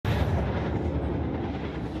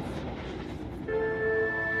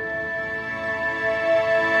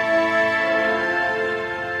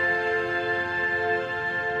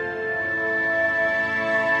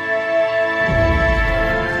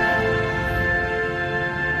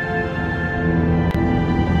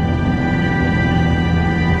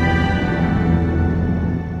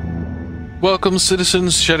Welcome,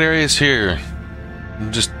 citizens. Shed Areas here.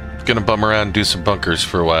 I'm just gonna bum around and do some bunkers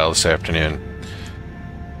for a while this afternoon.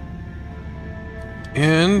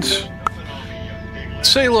 And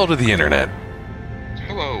say hello to the internet.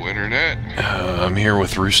 Hello, internet. I'm here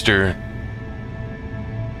with Rooster.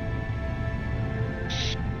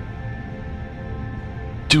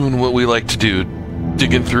 Doing what we like to do,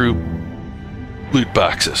 digging through loot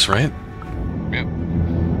boxes, right? Yep.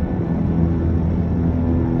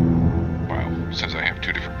 Wow, it says I have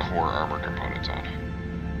 2 different core armor components on.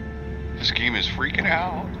 This game is freaking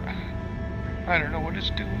out. I don't know what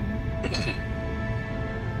it's doing.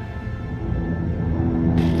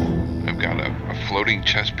 I've got a floating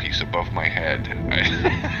chest piece above my head.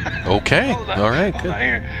 Okay, alright,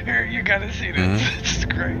 good. Here, you gotta see this. It's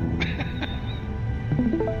great.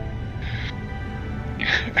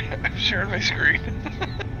 I'm sharing my screen.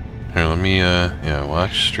 Here, let me,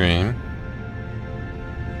 watch stream.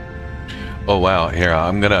 Oh wow, here,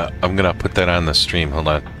 I'm gonna put that on the stream, hold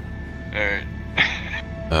on. Alright.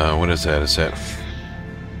 What is that? Is that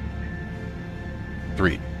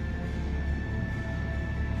 3?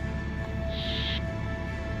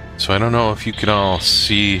 So I don't know if you can all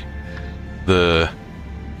see the...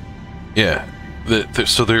 Yeah,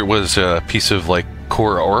 so there was a piece of, like,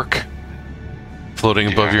 core orc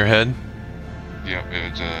floating above your head? Yep,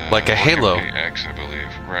 it's like a halo. X, I believe,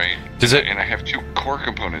 right? And I have 2 core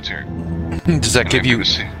components here. Does that give you...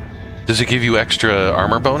 Does it give you extra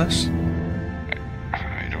armor bonus?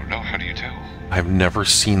 I don't know. How do you tell? I've never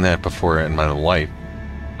seen that before in my life.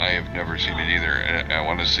 I have never seen it either, and I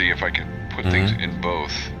want to see if I can put things in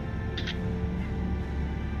both.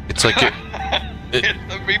 It's like it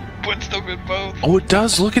Let me put stuff in both. Oh, it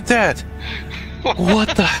does. Look at that.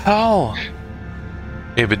 What the hell?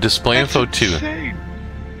 Yeah, but display info too.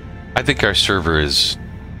 I think our server is.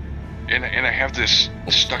 And I have this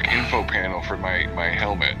stuck info panel for my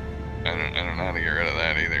helmet. I don't know how to get rid of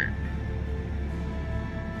that either.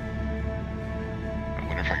 I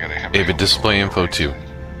wonder if I gotta have. Yeah, but display info too.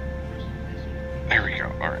 There we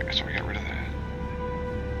go. All right, so we got rid of that.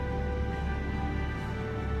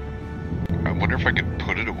 I wonder if I could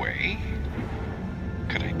put it away.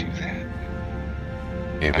 Could I do that?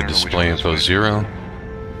 Yeah, but display info 0.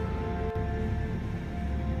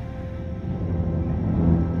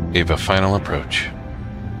 Ava, final approach.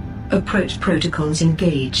 Approach protocols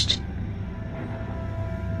engaged.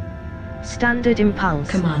 Standard impulse.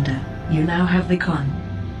 Commander, you now have the con.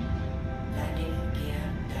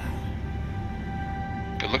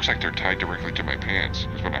 It looks like they're tied directly to my pants,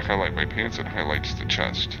 because when I highlight my pants, it highlights the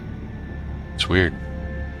chest. It's weird.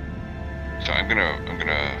 So I'm gonna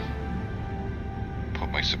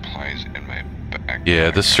put my supplies in my backpack.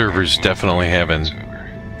 Yeah, this server's definitely having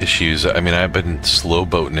issues. I mean, I've been slow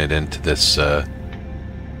boating it into this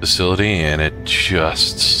facility, and it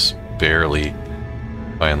just barely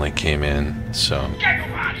finally came in. So.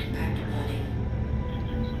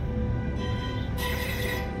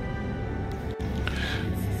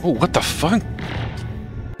 Oh, what the fuck?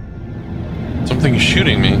 Something's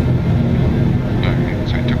shooting me. Okay,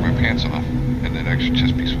 so I took my pants off, and that extra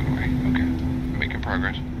chest piece went away. Okay, I'm making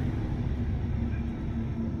progress.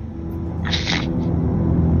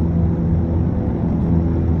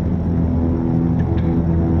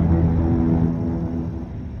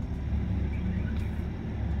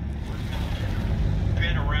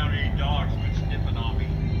 Been around any dogs been sniffing on me.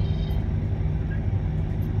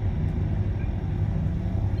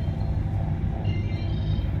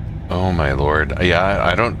 Oh my lord. Yeah,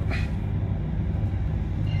 I don't...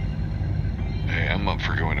 Hey, I'm up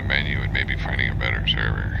for going to menu and maybe finding a better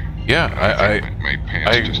server. Yeah, my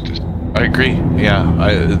pants I agree. Yeah,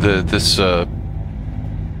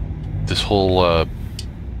 this whole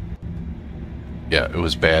yeah, it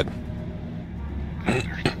was bad.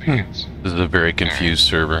 There's the pants. This is a very confused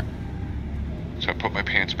server. So I put my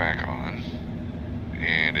pants back on,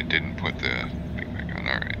 and it didn't put the thing back on.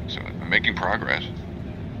 Alright, so I'm making progress.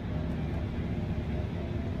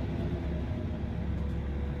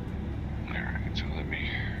 Alright, so let me...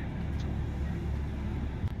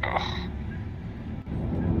 Oh.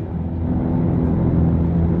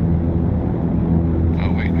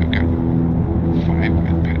 Oh wait, I've got 5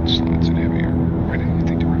 med pen slots in heavier. Why didn't I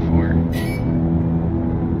think there were 4?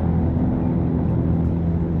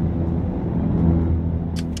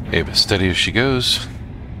 Ava, steady as she goes.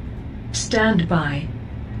 Stand by.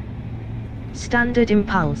 Standard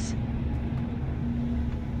impulse.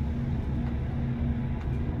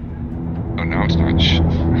 Oh, now it's not.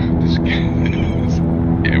 This game is.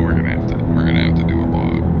 Yeah, we're gonna have to do a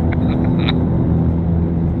log.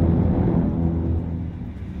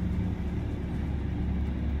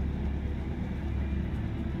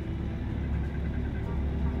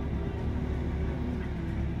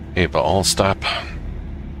 Ava, all stop.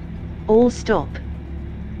 All stop.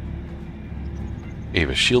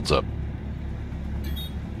 Ava, shields up.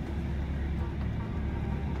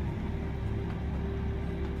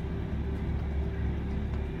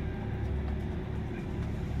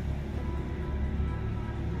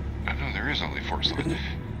 I know there is only 4 slots.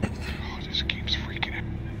 Oh, this game's freaking out.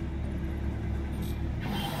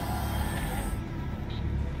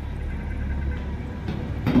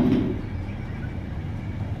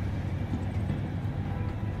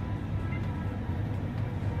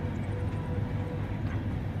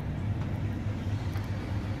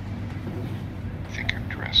 I think I'm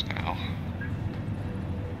dressed now.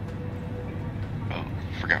 Oh,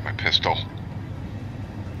 forgot my pistol.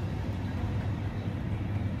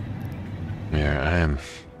 Yeah, I am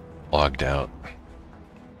logged out.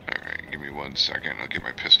 Alright, give me 1 second. I'll get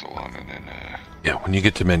my pistol on and then, Yeah, when you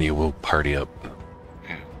get to menu, we'll party up.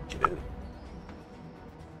 yeah. Get in.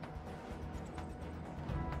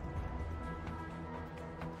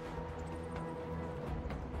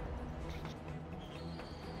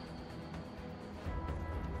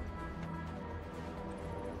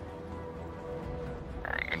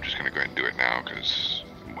 Alright, I'm just gonna go ahead and do it now, because,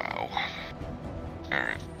 wow.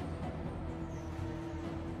 Alright.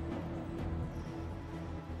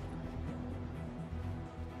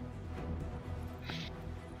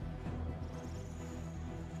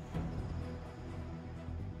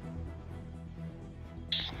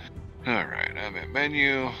 Alright, I'm at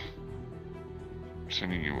menu.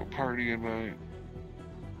 Sending you a party invite.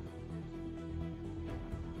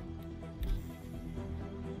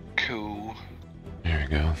 Cool. There we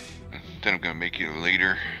go. Then I'm gonna make you a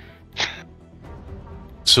leader.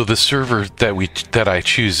 So the server that I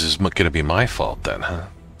choose is going to be my fault then, huh?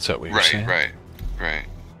 Is that what you're saying? Right.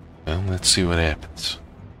 Well, let's see what happens.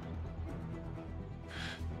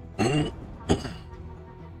 Yeah,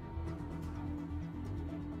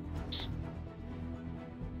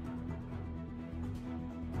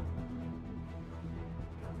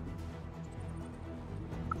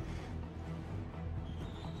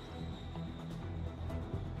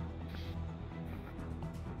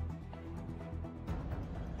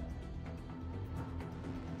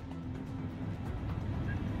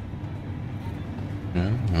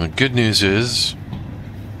 the good news is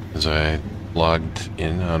I logged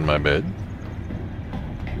in on my bed.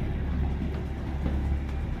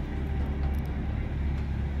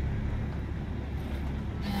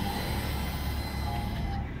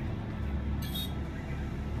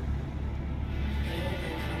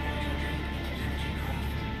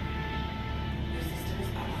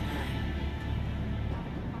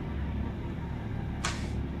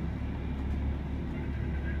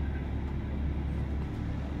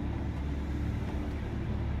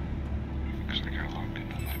 Because I got logged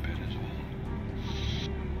into my bed as well.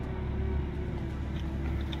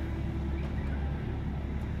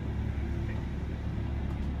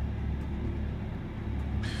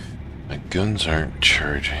 My guns aren't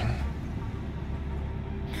charging.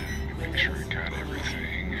 Make sure I got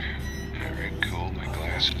everything. Alright, cool. My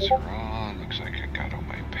glasses are on. Looks like I got all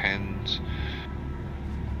my pens.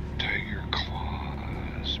 Tiger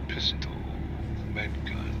claws, pistol, med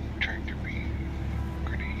gun, tractor beam,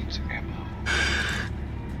 grenades, ammo,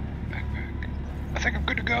 backpack. I think I'm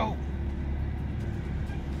good to go.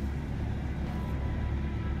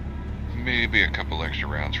 Maybe a couple extra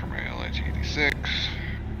rounds for my LIT-86.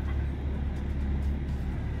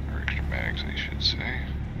 Or extra mags, I should say.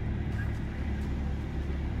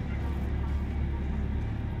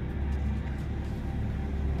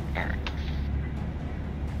 Alright.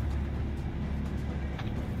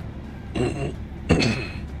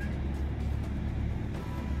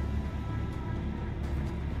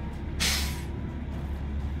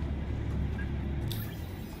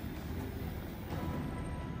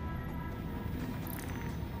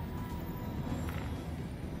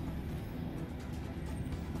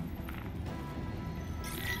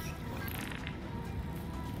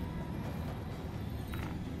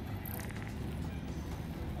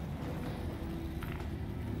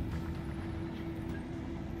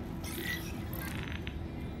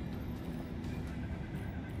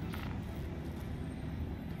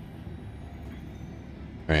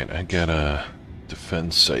 Right, I got a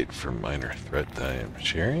defense site for minor threat that I am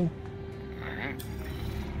sharing. Alright.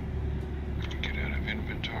 Get out of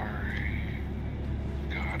inventory.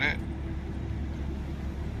 Got it.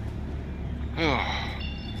 Oh.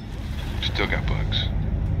 Still got bugs.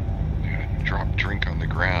 I gotta drop drink on the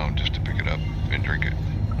ground just to pick it up and drink it.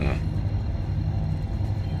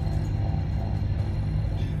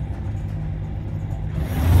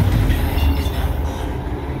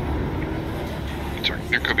 Sorry,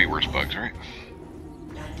 there could be worse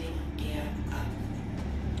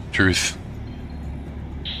Truth.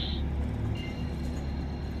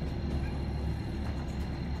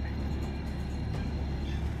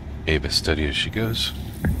 Ava, steady as she goes.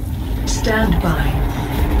 Stand by.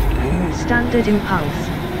 Standard impulse.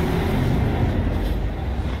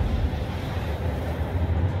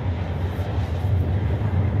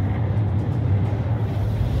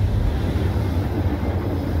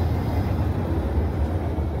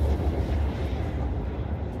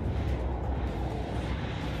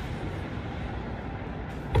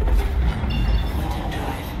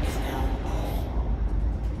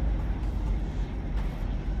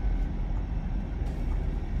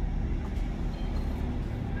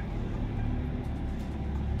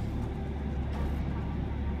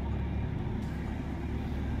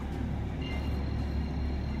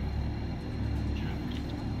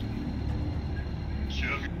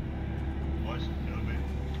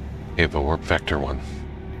 Ava, warp vector 1.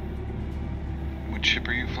 What ship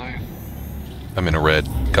are you flying? I'm in a red,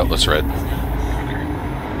 Cutlass red.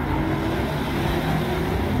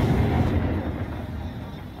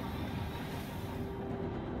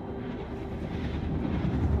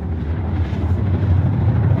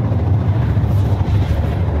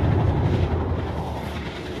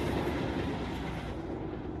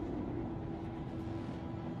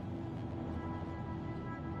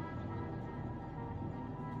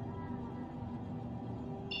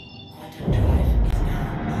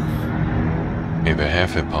 Ava,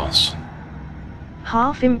 half impulse.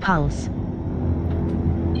 Half impulse.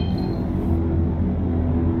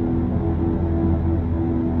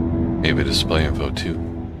 Ava, display info 2.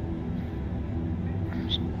 I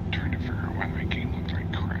was trying to figure out why my game looked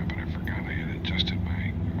like crap, and I forgot I had adjusted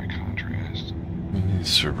my contrast.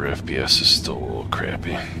 Server FPS is still a little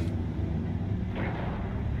crappy.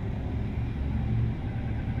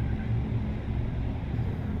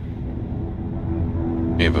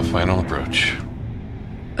 Ava, final approach.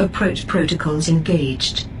 Approach protocols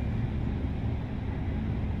engaged.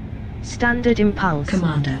 Standard impulse.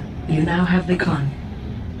 Commander, you now have the con.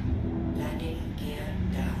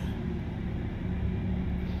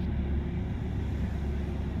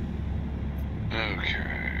 Okay,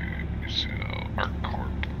 so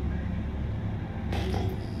ArcCorp.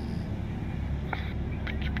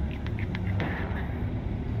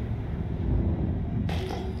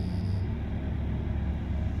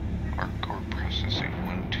 ArcCorp processing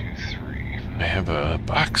 1, 2, 3. I have a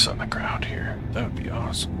box on the ground here. That would be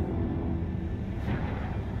awesome.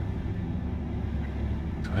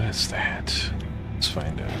 What is that? Let's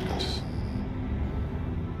find out.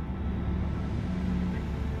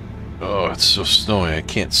 Oh, it's so snowy, I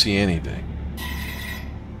can't see anything.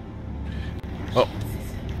 Oh.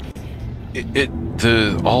 It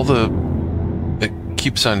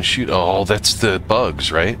keeps on shooting. Oh, that's the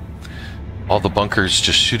bugs, right? All the bunkers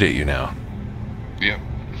just shoot at you now. Yep.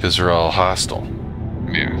 Because they're all hostile.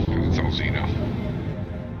 Yeah, it's all Xeno.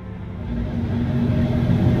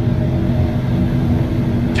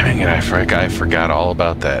 Dang it, I forgot all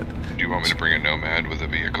about that. Do you want me to bring a Nomad with a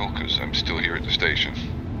vehicle? Because I'm still here at the station.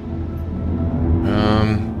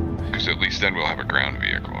 Because at least then we'll have a ground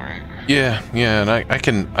vehicle, right? Yeah, and I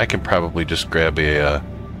can probably just grab a,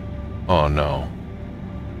 oh no.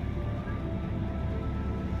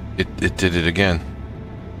 It did it again.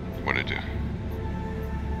 What'd it do?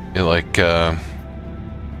 It like,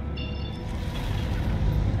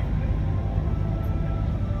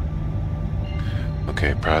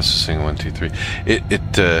 okay, processing 1, 2, 3.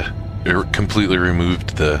 It completely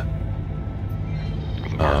removed the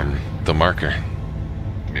marker.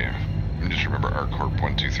 Yeah. And just remember ArcCorp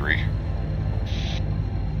 1, 2, 3.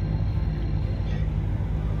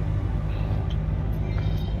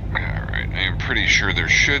 Alright, I am pretty sure there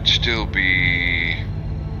should still be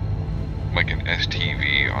like an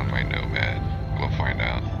STV on my Nomad. We'll find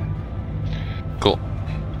out. Cool.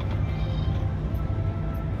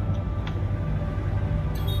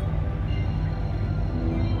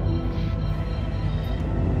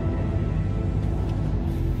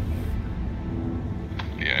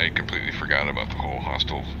 Yeah, I completely forgot about the whole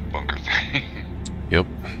hostile bunker thing. Yep.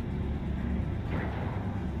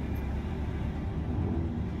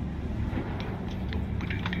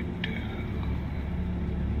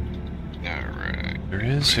 Alright. There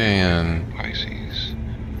is an Pisces.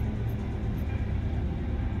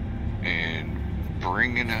 And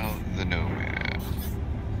bringing out the Nomad.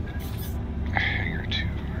 Hangar 2,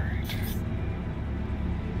 alright.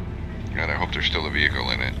 God, I hope there's still a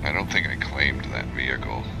vehicle in it. I don't think I claimed that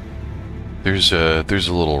vehicle. there's a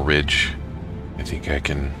little ridge. I think I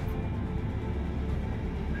can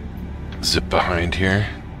zip behind here.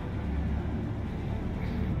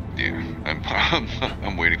 Yeah,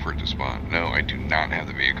 I'm waiting for it to spawn. No, I do not have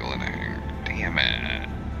the vehicle in the hangar. Damn it.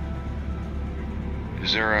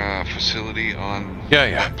 Is there a facility on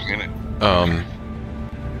that planet?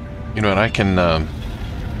 You know what, I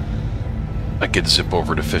could zip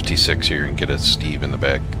over to 56 here and get a Steve in the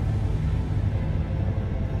back.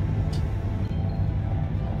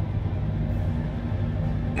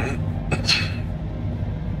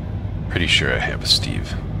 Pretty sure I have a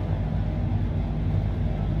Steve.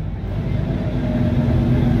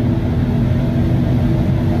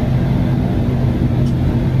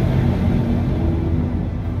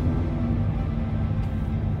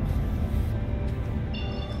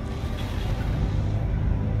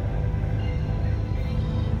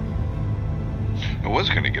 I was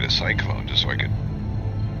going to get a Cyclone just so I could...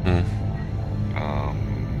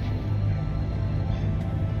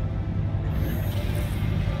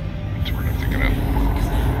 what's the word I'm thinking of?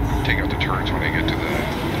 Take out the turrets when I get to the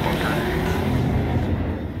bunker.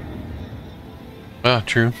 Ah,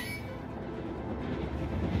 true.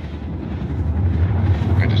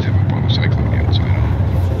 I just haven't bought a Cyclone yet, so I don't...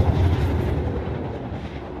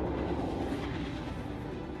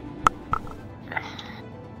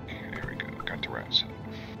 There we go, got the rat set.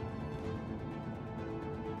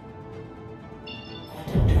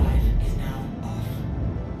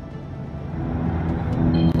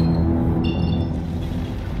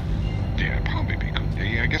 Yeah, probably be cool.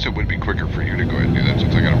 Yeah, I guess it would be quicker for you to go ahead and do that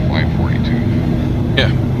since I got a fly 42.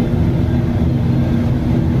 Yeah.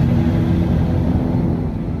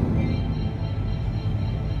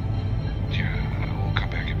 Yeah, we'll come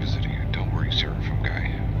back and visit you. Don't worry, Seraphim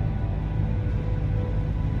guy.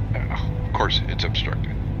 Of course, it's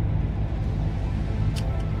obstructed.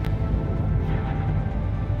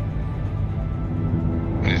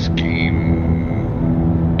 This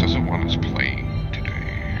game doesn't want us playing today.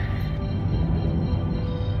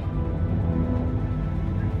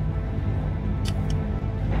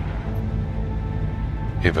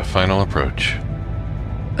 You have a final approach.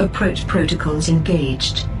 Approach protocols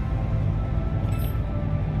engaged.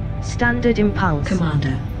 Standard impulse.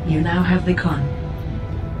 Commander, you now have the con.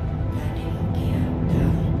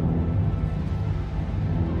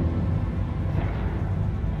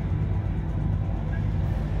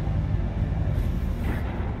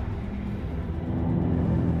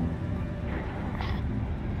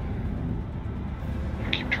 I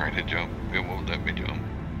keep trying to jump. It won't let me jump.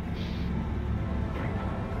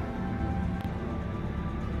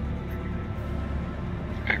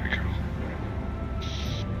 There we go.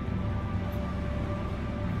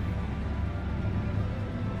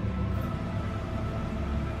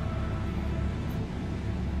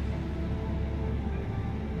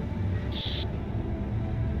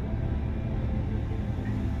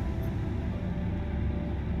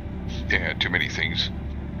 Yeah, too many things.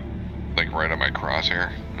 Like right on my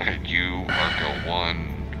crosshair. I had you, Arco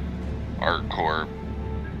 1, ArcCorp,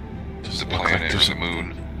 the planet, or the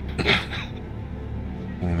moon.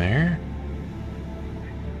 In there?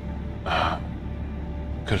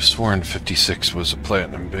 Could have sworn 56 was a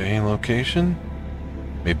Platinum Bay location.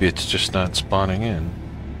 Maybe it's just not spawning in.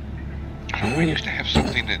 Oh, we used to have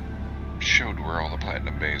something that showed where all the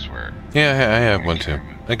Platinum Bays were. Yeah, I have one too.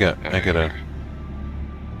 I got a...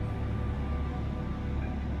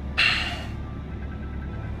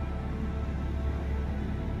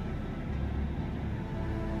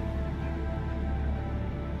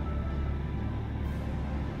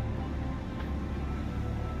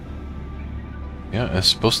 Yeah, it's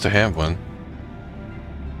supposed to have one.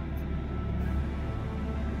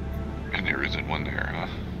 And there isn't one there, huh?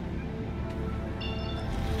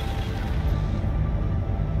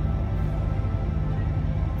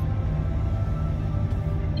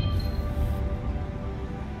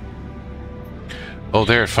 Oh,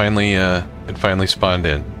 there! It finally spawned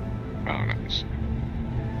in. Oh, nice.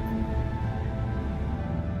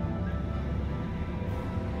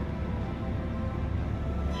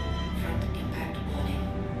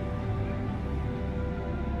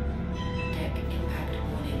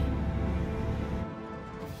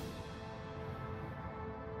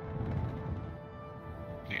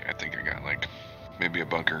 Yeah, I think I got like maybe a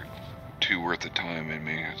bunker 2 worth of time in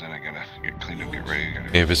me, and then I gotta get cleaned up, get ready.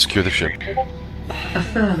 David, secure the ship.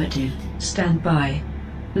 Affirmative. Stand by.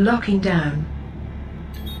 Locking down.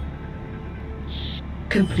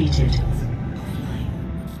 Completed.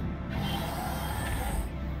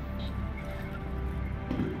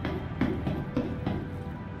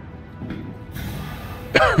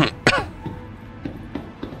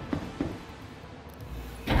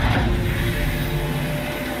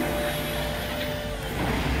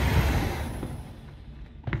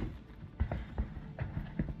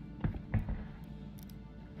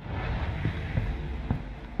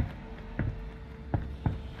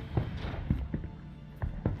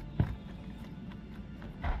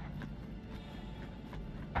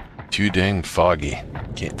 Too dang foggy.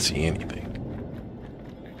 Can't see anything.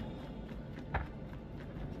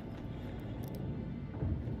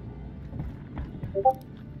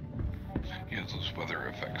 Yeah, those weather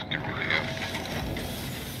effects can really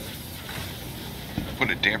put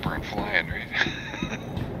a damper on flying, right?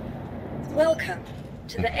 Welcome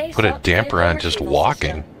to the ASOP Put a damper on just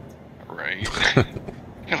walking. Right.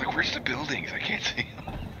 You're like, where's the buildings? I can't see them.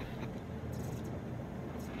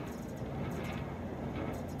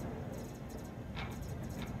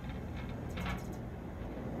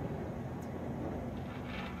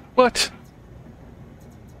 What?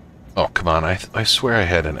 Oh, come on. I swear I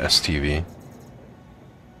had an STV.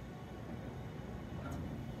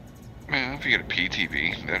 Man, if you get a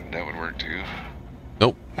PTV, that would work too.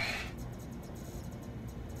 Nope.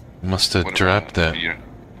 Must have dropped that. You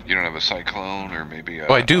don't have a Cyclone or maybe a...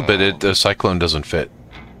 Oh, I do, but the Cyclone doesn't fit.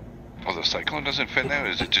 Oh, the Cyclone doesn't fit now?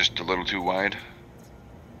 Is it just a little too wide?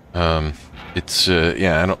 It's,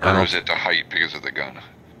 yeah, I don't... Or is it the height because of the gun?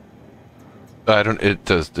 It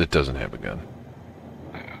doesn't have a gun.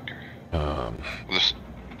 Okay. This...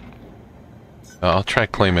 I'll try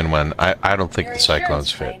claiming one. I don't think the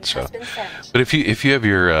Cyclones fit, so... But if you have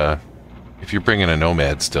your, if you're bringing a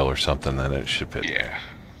Nomad still or something, then it should fit. Yeah.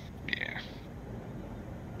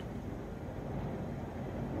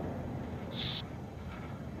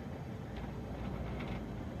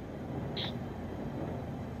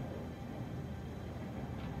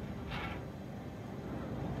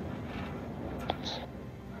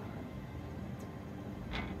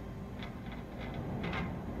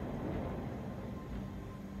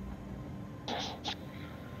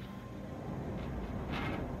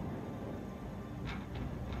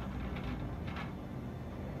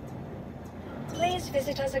 Please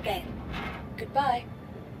visit us again. Goodbye.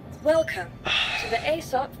 Welcome to the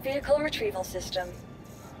ASOP Vehicle Retrieval System.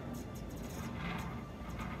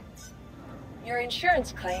 Your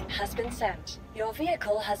insurance claim has been sent. Your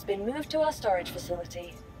vehicle has been moved to our storage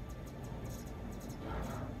facility.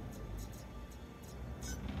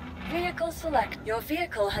 Vehicle select. Your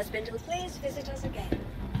vehicle has been... Please visit us again.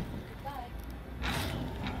 Goodbye.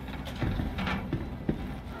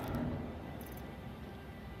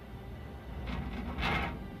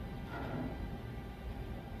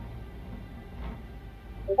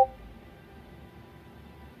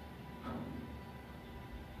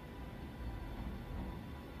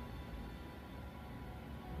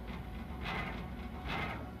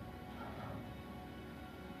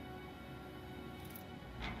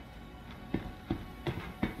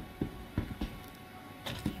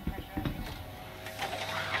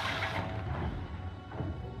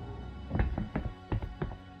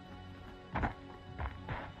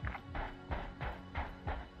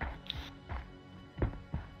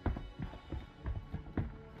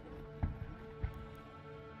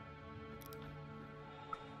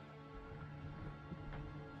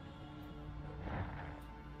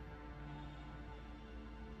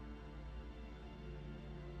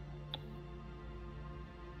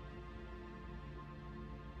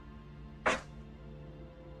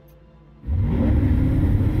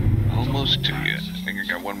 Almost to you. I think I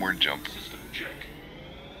got one more jump.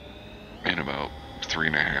 In about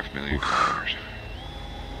 3.5 million kilometers.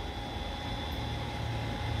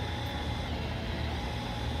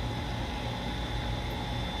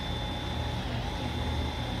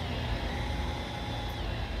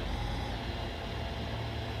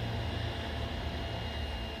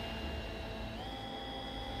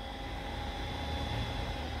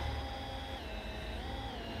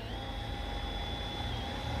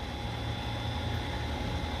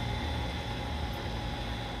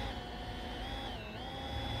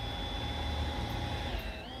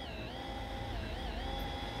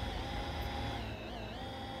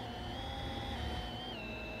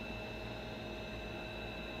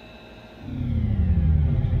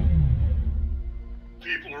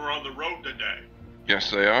 People are on the road today. Yes,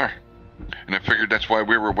 they are. And I figured that's why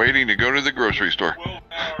we were waiting to go to the grocery store.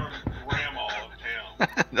 12-hour grandma of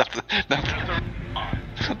town.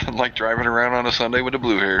 Nothing like driving around on a Sunday with the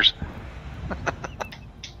blue hairs.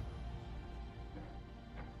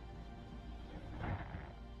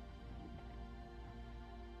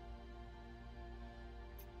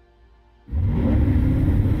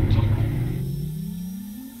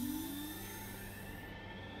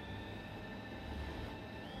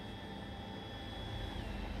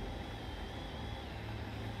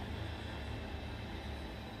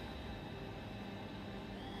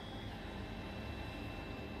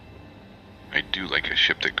 I do like a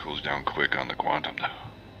ship that cools down quick on the Quantum, though.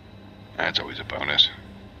 That's always a bonus.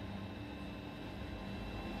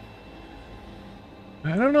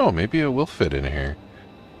 I don't know. Maybe it will fit in here.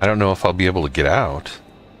 I don't know if I'll be able to get out.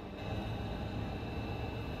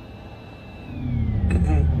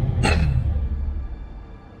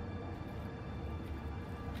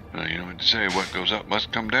 Well, you know what to say, what goes up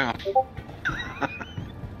must come down.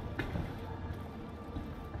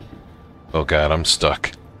 Oh god, I'm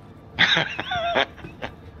stuck.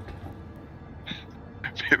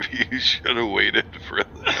 Maybe you should have waited for the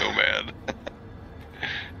Nomad.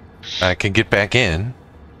 I can get back in.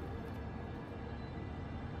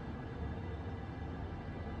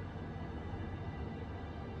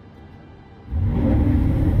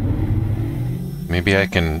 Maybe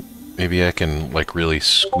I can like really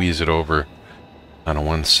squeeze it over on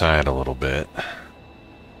one side a little bit.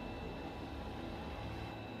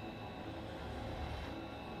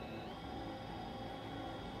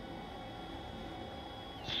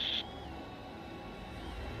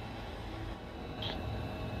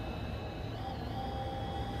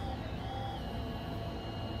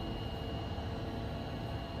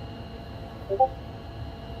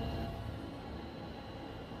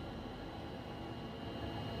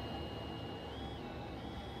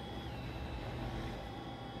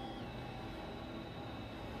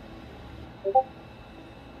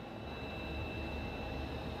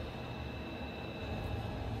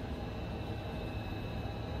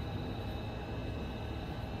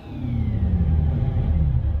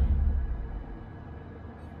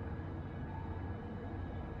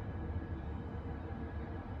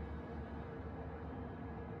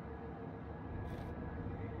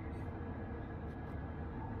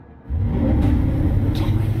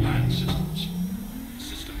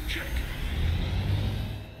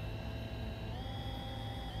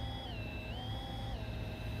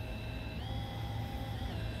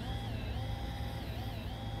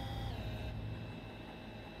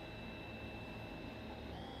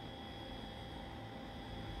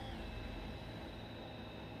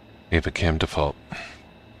 Cam default.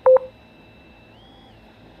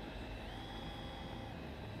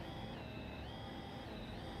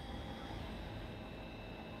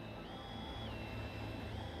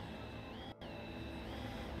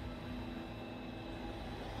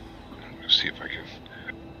 I'm gonna see if I can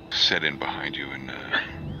set in behind you and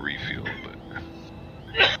refuel, but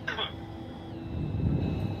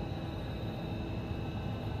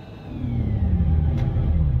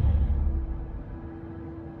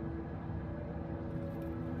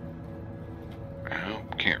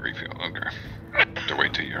can't refuel. Okay. Have to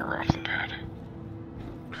wait till you're off the pad.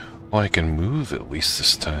 Well, I can move at least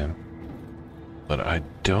this time. But I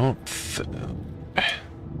don't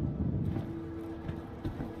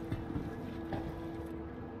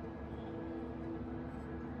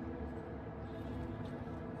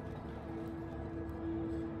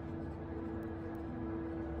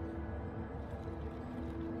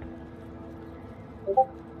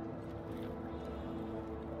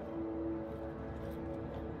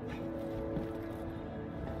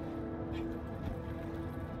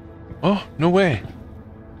Oh, no way.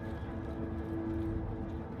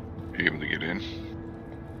 Are you able to get in?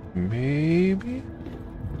 Maybe?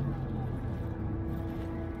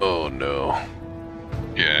 Oh, no.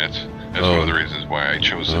 Yeah, that's one of the reasons why I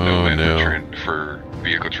chose the Nomad for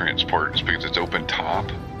vehicle transport, is because it's open top.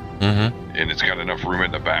 Mm-hmm. And it's got enough room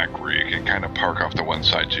in the back where you can kind of park off to one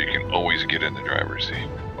side so you can always get in the driver's seat.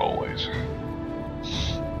 Always.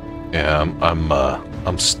 Yeah,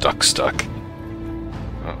 I'm stuck.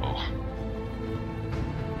 Uh-oh.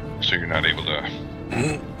 So you're not able to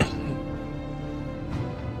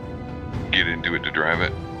get into it to drive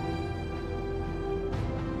it?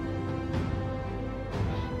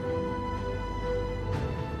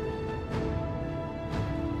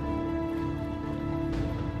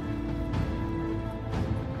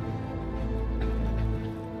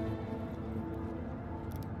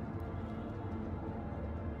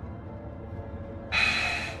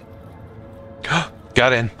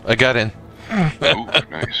 Got in. I got in. Oh,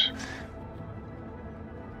 nice.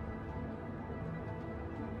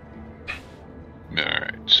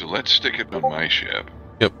 Alright, so let's stick it on my ship.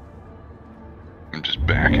 Yep. And just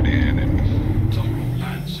back it in and...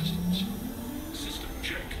 Land systems. System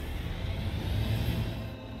check.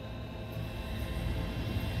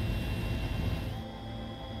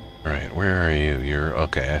 Alright, where are you? You're...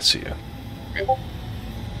 okay, I see you. Yep.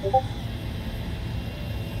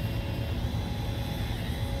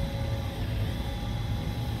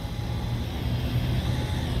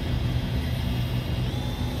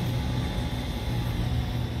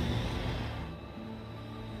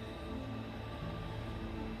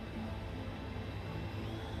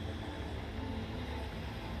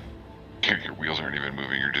 Your wheels aren't even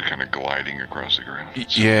moving, you're just kind of gliding riding across the ground.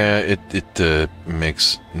 Yeah, it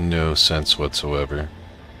makes no sense whatsoever.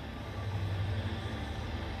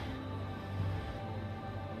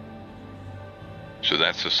 So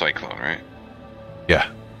that's the cyclone, right?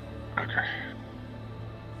 Yeah. Okay.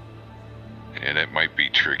 And it might be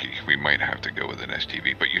tricky. We might have to go with an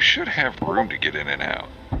STV, but you should have room to get in and out.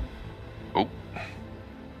 Oh.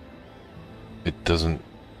 It doesn't...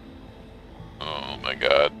 Oh my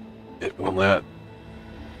god. It will not...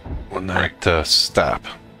 stop.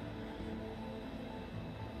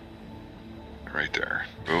 Right there.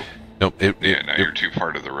 Oh. Nope. Yeah, now you're too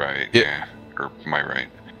far to the right. Yeah. Or my right.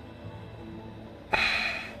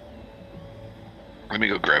 Let me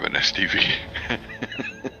go grab an STV.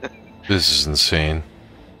 This is insane.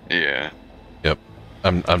 Yeah. Yep.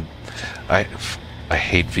 I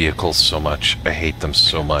hate vehicles so much. I hate them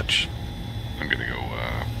so much. I'm gonna go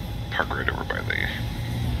park right over by the thing.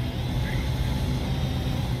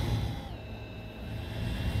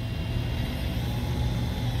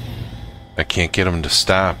 I can't get them to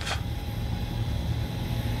stop.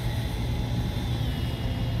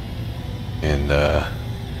 And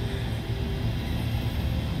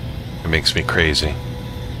it makes me crazy.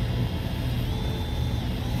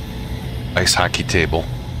 Ice hockey table.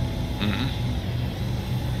 Mm-hmm.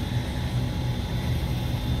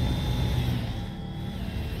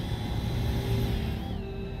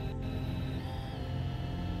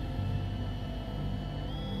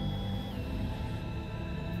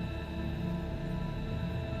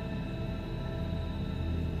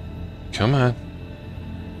 Come on.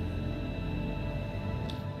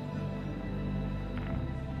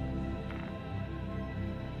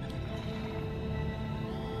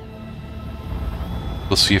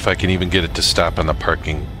 We'll see if I can even get it to stop on the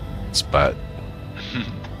parking spot.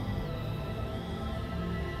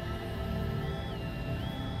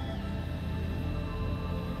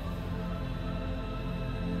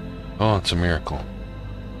 Oh, it's a miracle.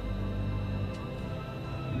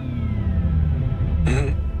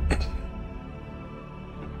 I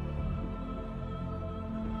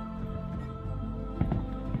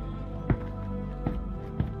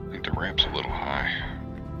think the ramp's a little high.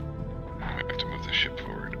 I might have to move the ship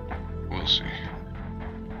forward. We'll see.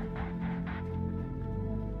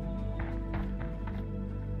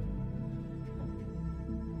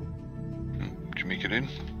 Did you make it in?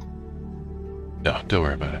 No, don't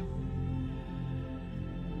worry about it.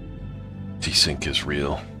 Desync is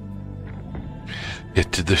real.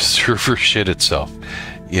 It did the server shit itself.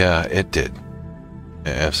 Yeah, it did. It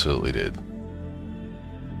absolutely did.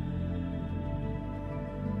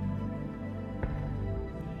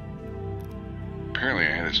 Apparently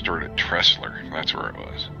I had it stored at Tressler. That's where it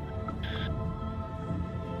was.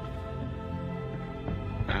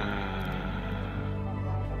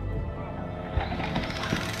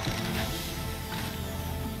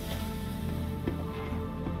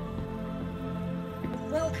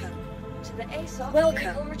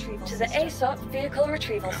 Welcome to the ASOP Vehicle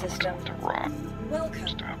Retrieval System. The rock. Welcome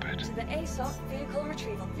Stop it. to the ASOP Vehicle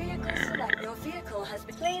Retrieval. Vehicle There we select. go. Your vehicle has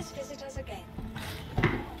been. Please visit us again.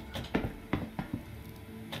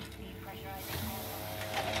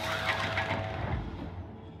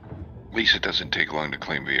 At least it doesn't take long to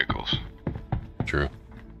claim vehicles. True.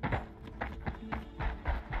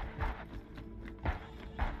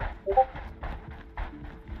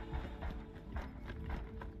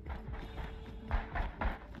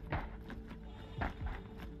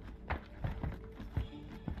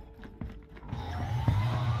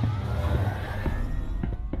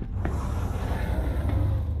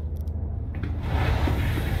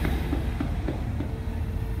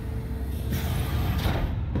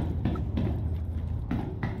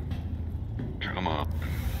 Come on.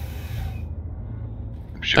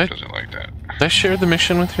 Ship doesn't like that. Did I share the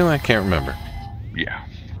mission with you? I can't remember. Yeah.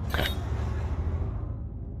 Okay.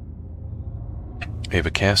 Ava,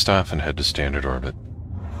 cast off and head to standard orbit.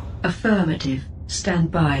 Affirmative.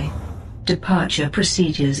 Stand by. Departure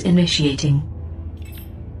procedures initiating.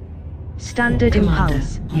 Standard Commander,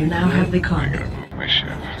 impulse. you now have the I con. gotta move my ship.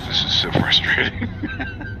 This is so frustrating.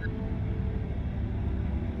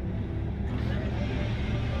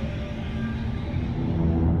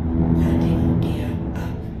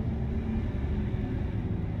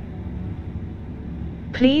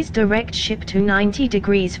 Please direct ship to 90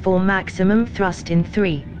 degrees for maximum thrust in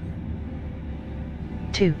 3,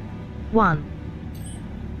 2, 1.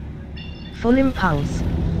 Full impulse.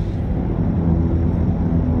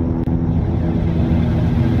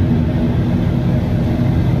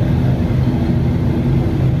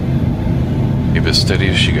 Ava, steady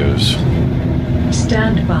as she goes.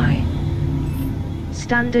 Stand by.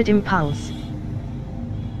 Standard impulse.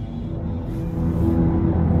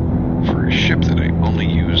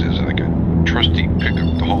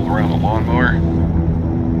 around the lawnmower.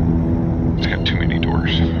 It's got too many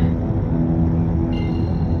doors.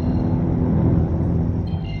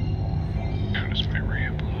 How does my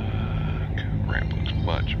ramp look? Ramp looks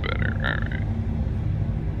much better. Alright.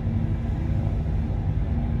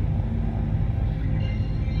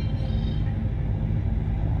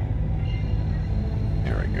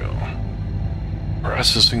 Here we go.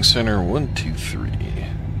 Processing center 1, 2, 3.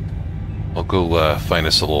 I'll go find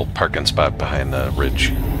us a little parking spot behind the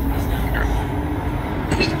ridge.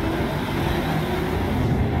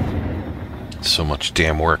 So much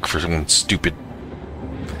damn work for one stupid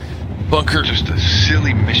bunker. Just a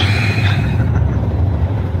silly mission.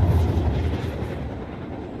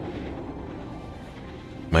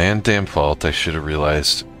 My own damn fault. I should have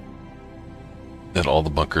realized that all the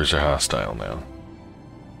bunkers are hostile now.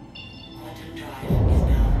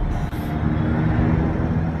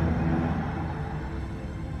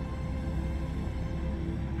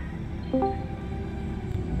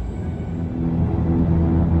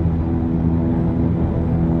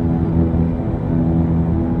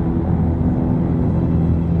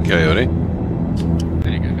 Coyote?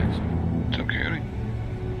 There you go, guys. What's up, Coyote?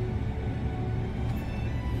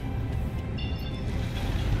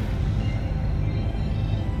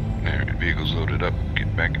 Alright, vehicle's loaded up.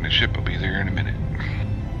 Get back in the ship. I'll be there in a minute.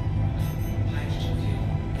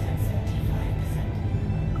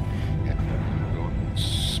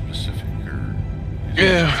 Specific or...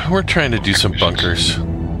 Yeah, we're trying to do some bunkers.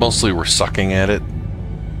 Mostly we're sucking at it.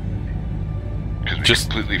 Because we Just-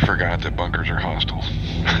 completely forgot that bunkers are hostile.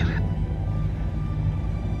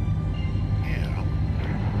 Yeah.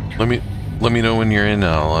 Let me know when you're in.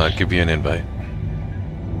 I'll give you an invite.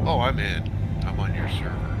 Oh, I'm in. I'm on your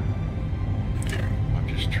server. I'm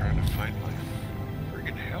just trying to find my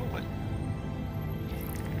friggin' helmet.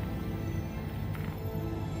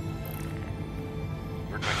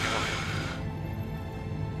 Where'd my helmet?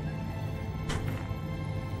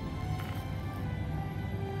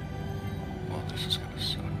 Oh, this is gonna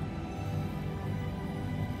suck.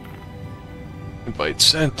 Invite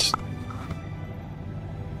sent.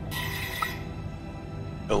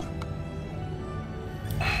 Oh.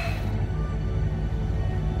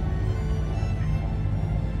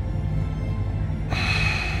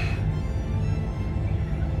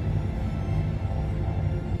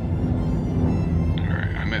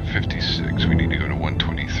 Alright, I'm at 56. We need to go to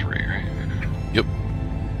 123, right? Yep.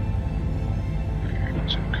 Alright,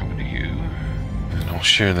 so I'm coming to you. And I'll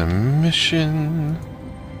share the mission.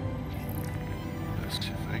 That's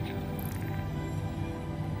too vacant.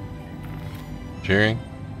 Sharing.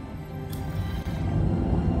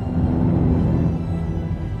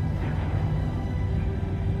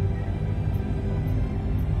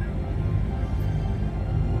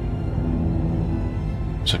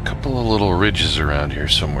 There's a couple of little ridges around here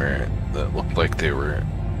somewhere that look like they were...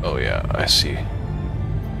 Oh yeah, I see.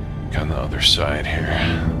 On the other side here.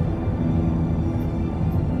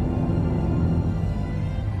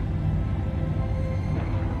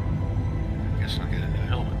 Guess I'll get a new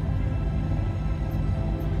helmet.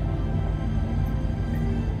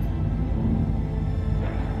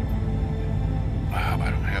 Wow, I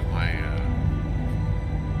don't have my,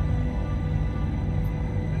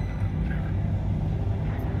 whatever.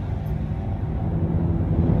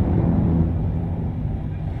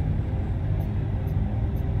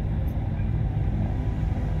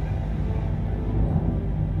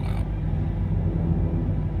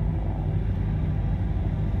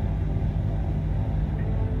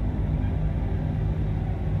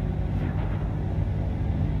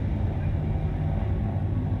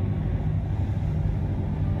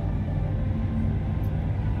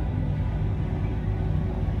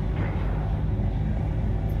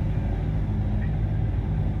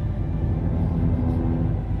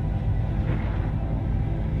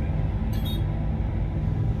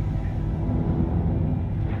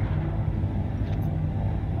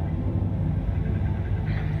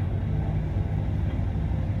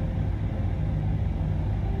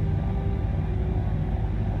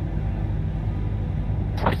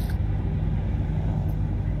 Wow.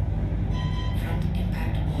 Front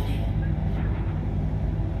impact warning.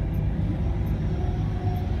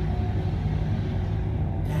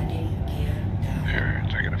 Landing gear down.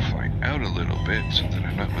 Alright, I gotta fly out a little bit so that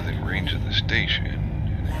I'm not within range of the station.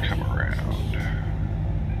 And then come around.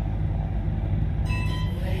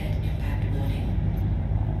 Overhead impact warning.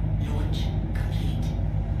 Launch complete.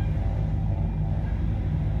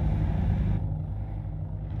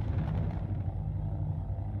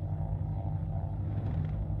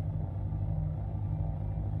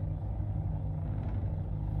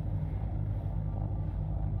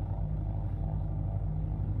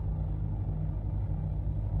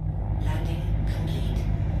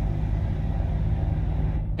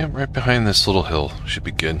 Yeah, right behind this little hill. Should be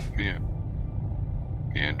good. Yeah.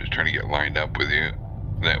 Yeah, I'm just trying to get lined up with you.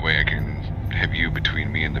 That way I can have you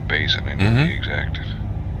between me and the base and I know the exact.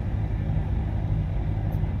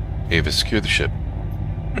 Ava, secure the ship.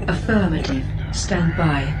 Affirmative. Stand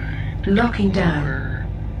by. Locking down.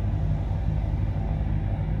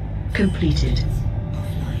 Completed.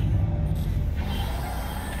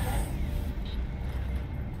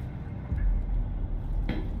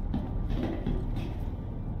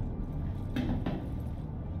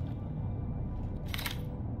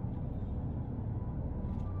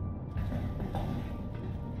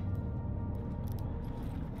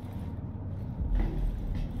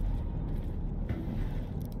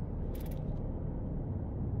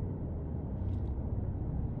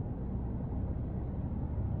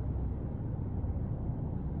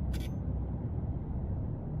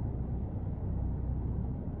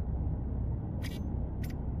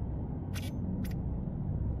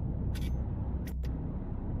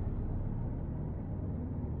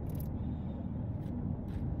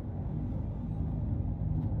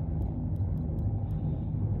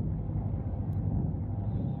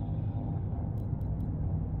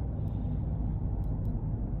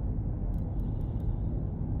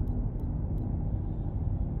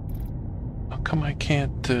 How come I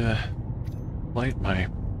can't light my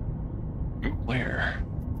flare?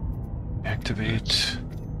 Activate.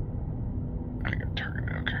 I got turned,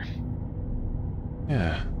 okay.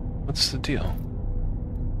 Yeah. What's the deal?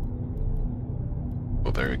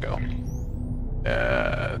 Oh, there we go.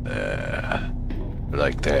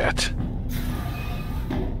 Like that.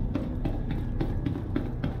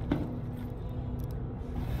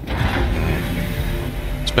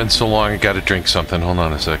 It's been so long, I gotta drink something. Hold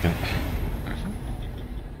on a second.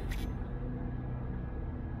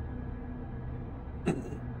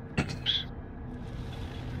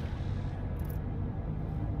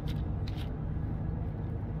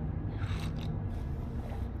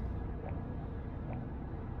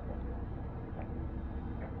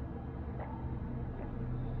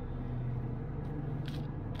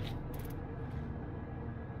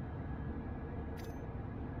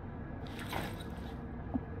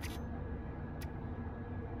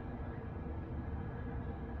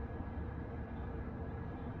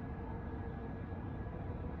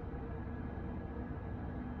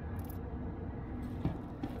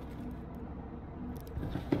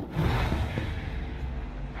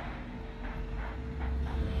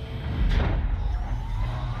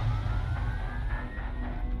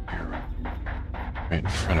 Right in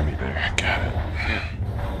front of me there. Got it.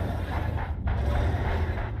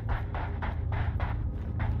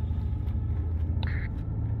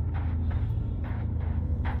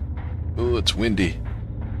 Ooh, it's windy.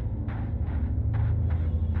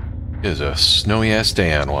 It is a snowy ass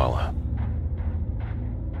day on Walla.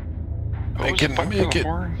 Make it.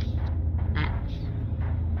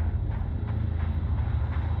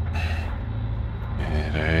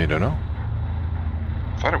 And I don't know.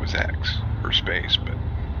 I thought it was X for space, but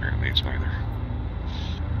apparently it's neither.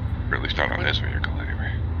 Or at least not on this vehicle,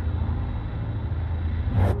 anyway.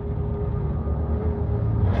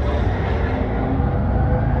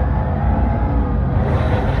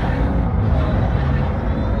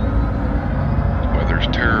 The weather's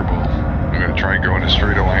terrible. I'm going to try and go in as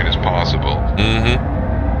straight a line as possible. Mm-hmm.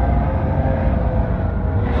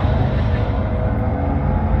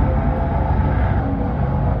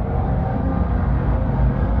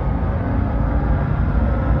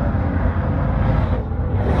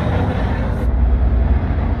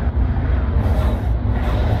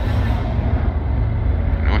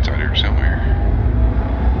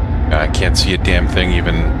 Can't see a damn thing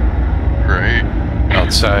even right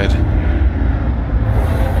outside.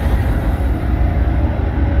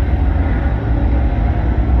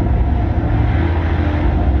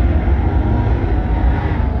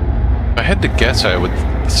 If I had to guess, I would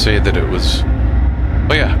say that it was.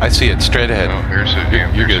 Oh yeah, I see it straight ahead. Oh, there's a,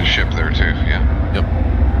 yeah, you're there's good. A ship there too. Yeah. Yep.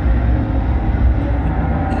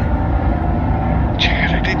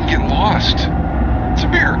 Chad, I didn't get lost. It's a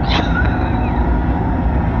miracle.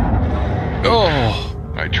 Oh!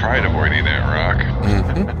 I tried avoiding that rock.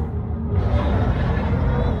 Mm-hmm.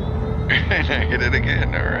 And I hit it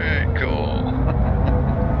again. Alright, cool.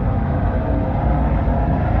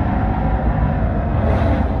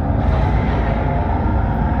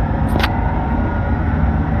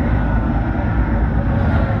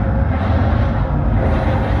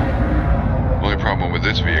 Only problem with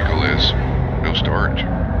this vehicle is no storage.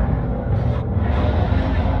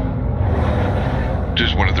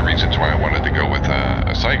 Just one of the reasons why I wanted to go with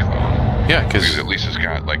a Cyclone. Yeah, because at least it's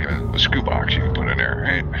got like a scoop box you can put in there,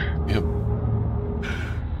 right? Yep.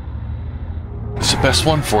 Choose the best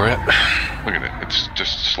one for it. Look at it. It's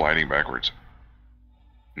just sliding backwards.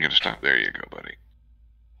 You gotta stop. There you go, buddy.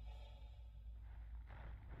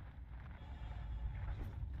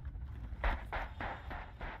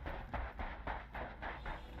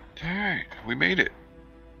 Alright, we made it.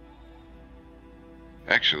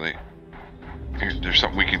 Actually, there's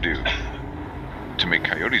something we can do to make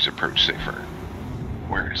Coyote's approach safer.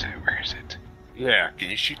 Where is it? Where is it? Yeah, can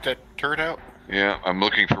you shoot that turret out? Yeah, I'm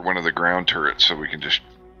looking for one of the ground turrets so we can just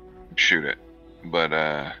shoot it.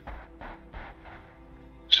 But,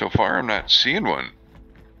 so far I'm not seeing one.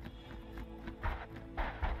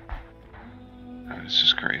 This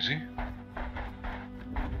is crazy.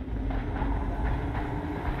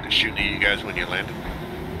 They're shooting at you guys when you landed?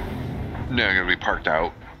 No, I'm gonna be parked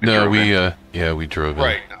out. No, we drove in.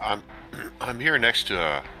 Right, I'm here next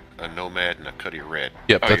to a Nomad and a Cuddy Red.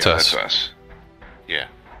 Yep, Oh, that's yeah, us. That's us. Yeah.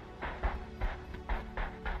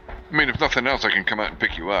 I mean, if nothing else, I can come out and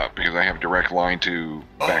pick you up because I have direct line to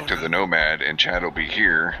back to the Nomad, and Chad will be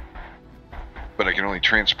here. But I can only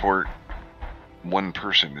transport one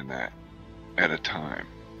person in that at a time,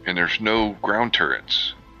 and there's no ground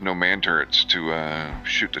turrets, no man turrets to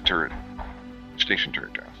shoot the turret, station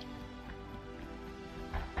turret down.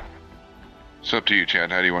 It's up to you,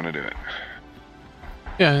 Chad. How do you want to do it?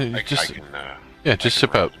 Yeah, I just can, just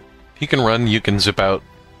zip out. He can run. You can zip out.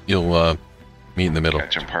 You'll meet in the middle.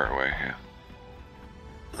 Catch him part way.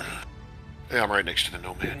 Yeah. Yeah, I'm right next to the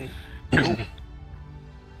Nomad. Cool.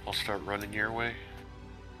 I'll start running your way.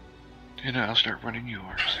 And I'll start running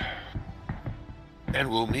yours. And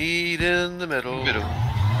we'll meet in the middle.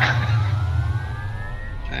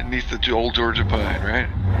 Underneath the old Georgia pine, right?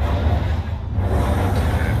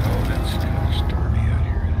 Oh, that's kind of stormy out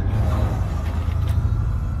here, isn't it?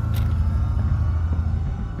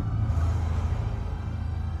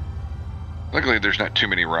 Luckily, there's not too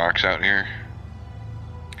many rocks out here.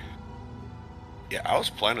 Yeah, I was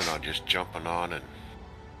planning on just jumping on and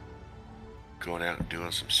going out and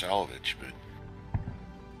doing some salvage, but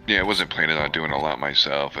Yeah, I wasn't planning on doing a lot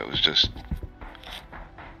myself. It was just...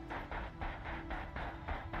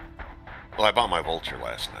 well, I bought my Vulture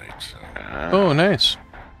last night, so Oh, nice.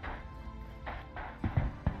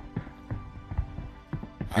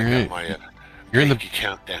 I Alright. got my You're in the- bank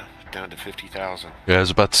account down to 50,000. Yeah, I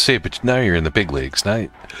was about to say, but now you're in the big leagues. Now,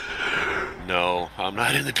 No, I'm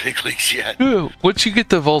not in the big leagues yet. once you get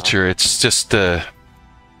the Vulture, it's just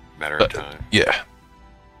Matter of time. yeah.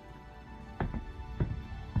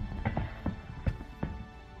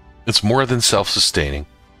 It's more than self-sustaining.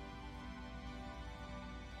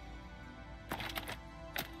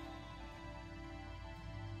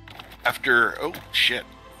 After oh shit.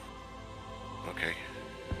 Okay.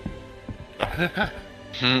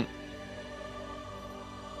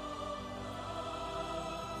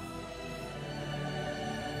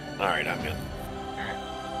 All right, I'm in.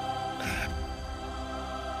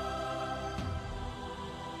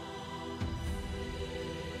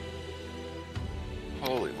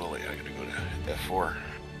 Holy moly, I gotta go to F4.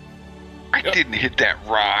 I didn't hit that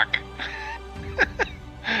rock.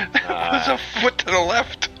 That was a foot to the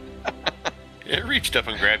left. It reached up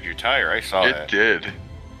and grabbed your tire. I saw It that. did.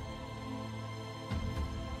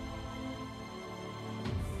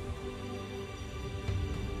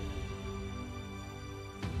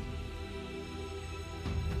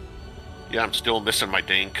 Yeah, I'm still missing my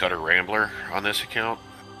dang Cutter Rambler on this account.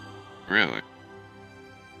 Really?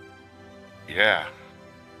 Yeah.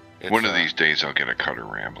 It's, One of these days I'll get a Cutter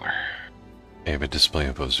Rambler. I have a display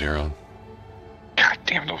info 0. God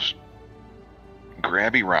damn those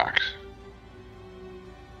grabby rocks.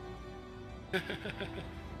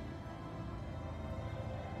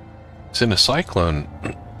 It's in a cyclone.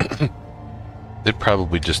 They'd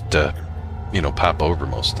probably just, pop over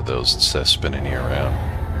most of those instead of spinning you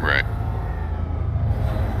around. Right.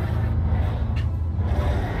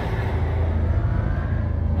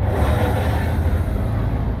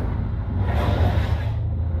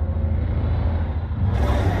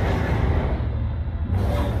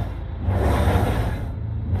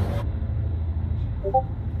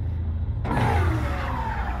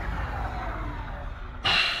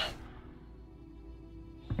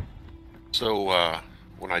 So,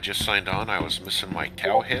 when I just signed on, I was missing my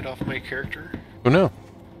cow head off my character Oh no.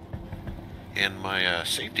 and my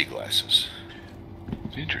safety glasses.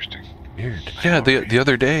 Interesting. Weird. Yeah, the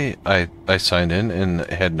other day I signed in and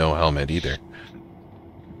had no helmet either.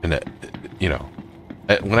 And that,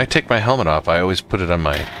 when I take my helmet off, I always put it on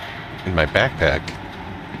in my backpack.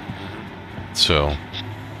 So.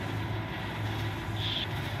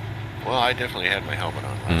 Well, I definitely had my helmet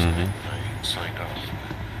on last night when I signed off.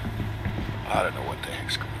 I don't know what the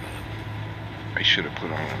heck's going on. I I should have put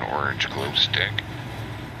on an orange glow stick.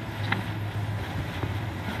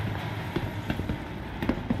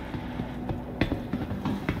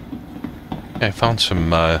 I found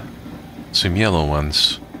some yellow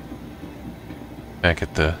ones back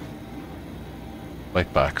at the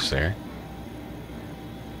white box there.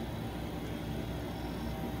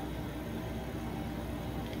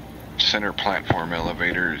 Center platform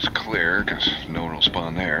elevator is clear because no one will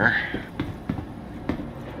spawn there.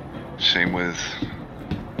 Same with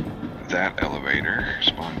that elevator.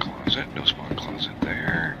 Spawn closet, no spawn closet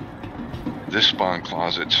there. This spawn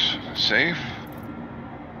closet's safe.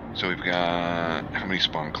 So we've got, how many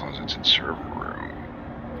spawn closets in server room?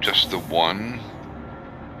 Just the one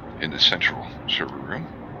in the central server room.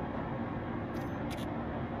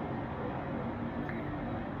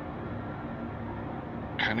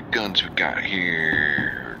 What kind of guns we got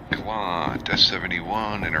here? Gallant,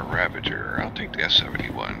 S71, and a Ravager. I'll take the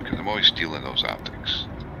S71 because I'm always stealing those optics.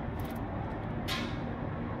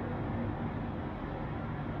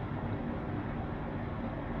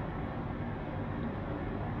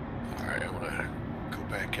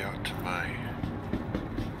 Out to my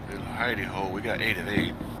little hidey hole. We got 8 of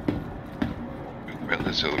 8. Well,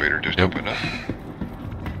 this elevator just opened up.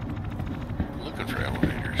 Looking for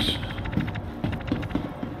elevators.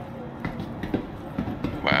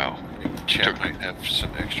 Wow. Chat might have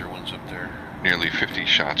some extra ones up there. Nearly 50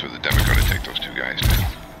 shots with a Demico to take those 2 guys down.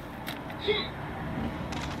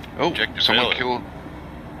 Oh, Objective someone failure. killed.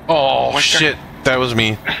 Oh, shit. That was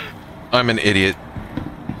me. I'm an idiot.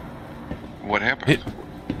 What happened?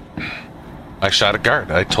 I shot a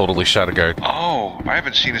guard. I totally shot a guard. Oh, I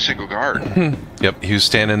haven't seen a single guard. Yep, he was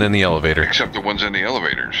standing in the elevator. Except the ones in the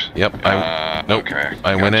elevators. Yep. Nope. Okay.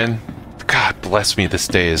 I went in. God bless me, this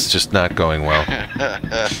day is just not going well.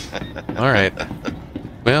 All right.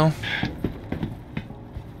 Well.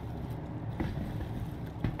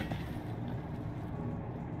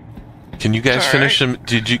 Can you guys finish them?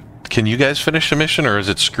 Can you guys finish the mission, or is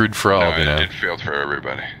it screwed for all of you now? It failed for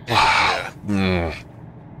everybody.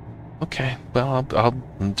 Okay, well,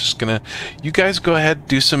 I'm just gonna... You guys go ahead,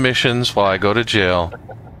 do some missions while I go to jail.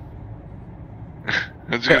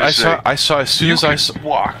 I saw as soon as I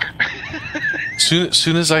walk.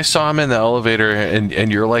 soon as I saw him in the elevator,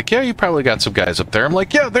 and you're like, yeah, you probably got some guys up there. I'm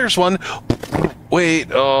like, yeah, there's one.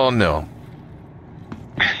 Wait, oh no.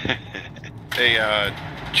 Hey,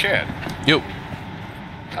 Chad. Yo.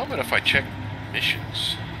 How about if I check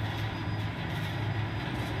missions?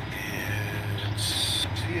 And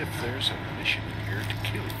see if there's a mission in here to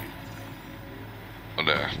kill you.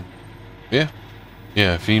 Well, yeah.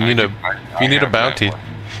 Yeah, if you need a bounty.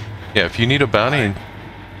 Yeah, if you need a bounty.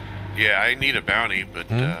 Yeah, I need a bounty, but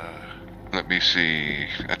let me see.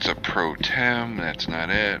 That's a Pro Tem. That's not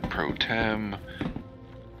it. Pro Tem.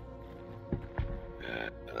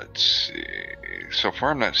 Let's see. So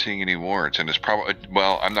far, I'm not seeing any warrants, and it's probably,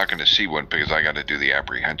 well, I'm not going to see one because I got to do the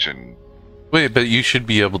apprehension. Wait, but you should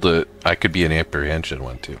be able to. I could be an apprehension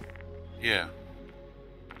one too. Yeah.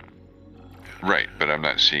 Right, but I'm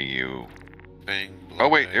not seeing you. Bang. Oh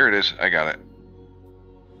wait, there it is. I got it.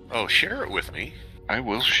 Oh, share it with me. I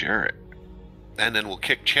will share it. And then we'll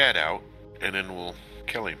kick Chad out, and then we'll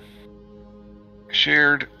kill him.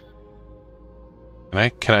 Shared.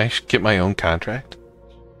 Can I get my own contract?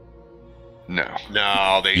 No,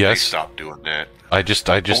 they stopped doing that. I just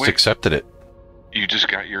accepted it. You just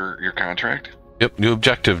got your contract? Yep, new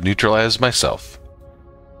objective, neutralize myself.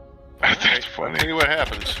 That's funny. I'll tell you what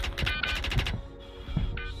happens.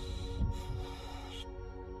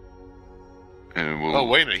 And oh,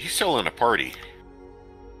 wait a minute, he's still in a party.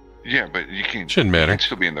 Yeah, but you can't. Shouldn't matter. He can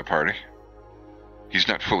still be in the party. He's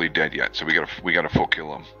not fully dead yet, so we gotta full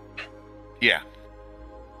kill him. Yeah.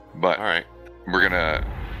 But all right,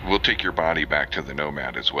 we'll take your body back to the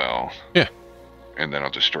Nomad as well. Yeah. And then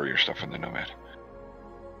I'll just store your stuff in the Nomad.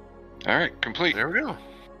 All right, complete. There we go.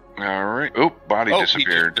 All right. Oh, body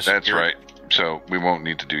disappeared. Disappeared. That's right. So we won't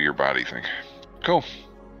need to do your body thing. Cool.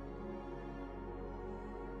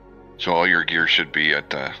 So all your gear should be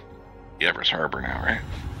at Everest Harbor now, right?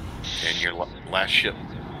 And your last ship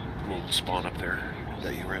will spawn up there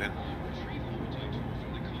that you ran in.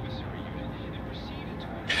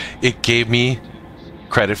 It gave me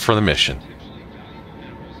credit for the mission.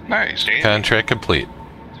 Nice. Contract complete.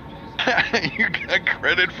 You got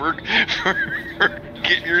credit for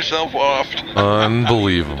getting yourself offed.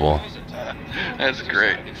 Unbelievable. That's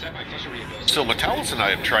great. So Metalis and I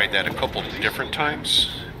have tried that a couple different times,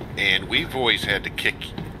 and we've always had to kick,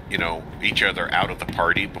 each other out of the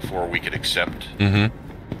party before we could accept. Mm-hmm.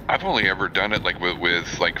 I've only ever done it like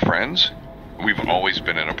with like friends. We've always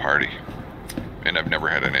been in a party, and I've never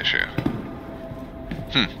had an issue.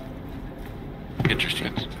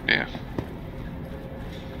 Interesting. Yeah.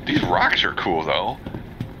 These rocks are cool though.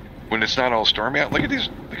 When it's not all stormy out, look at these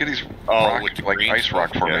rock, with the like green ice rock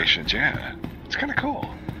stuff, formations. Yeah, it's kind of cool.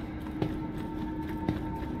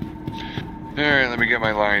 All right, let me get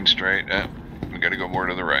my line straight. We got to go more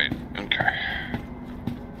to the right. Okay.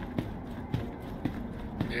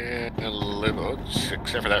 Yeah, a little,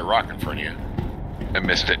 except for that rock in front of you. I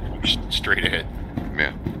missed it. Straight ahead.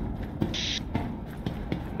 Yeah.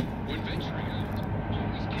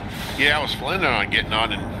 Yeah, I was planning on getting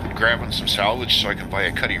on and grabbing some salvage so I can buy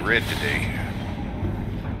a Cuddy Red today.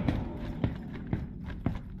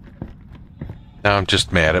 Now I'm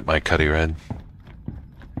just mad at my Cuddy Red.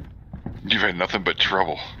 You've had nothing but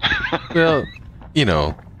trouble. Well, you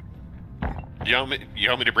know. You want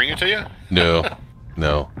me to bring it to you? No,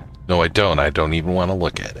 I don't. I don't even want to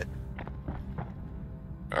look at it.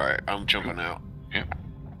 All right, I'm jumping out. Yep.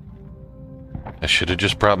 I should have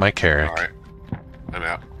just brought my carrot. All right, I'm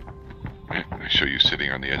out. I show you sitting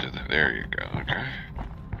on the edge of the. There you go. Okay.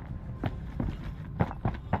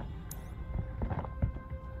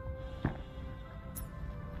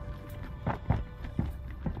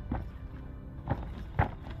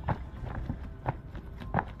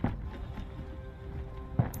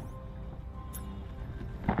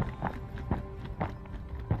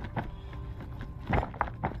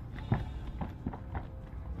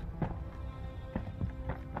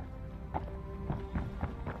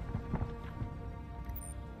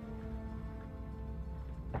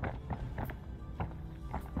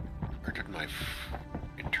 Where did my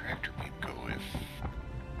tractor beam go if...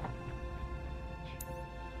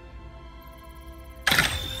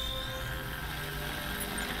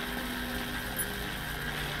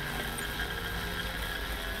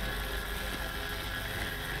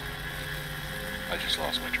 I just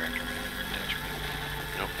lost my tractor beam attachment.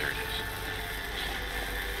 Nope, there it is.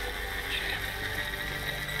 Damn it.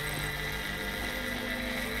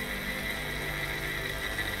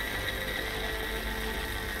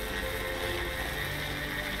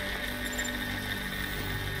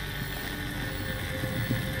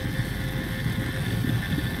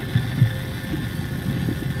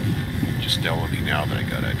 Just telling me now that I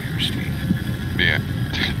got out of here, Steve. Yeah,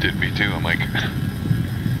 did me too. I'm like,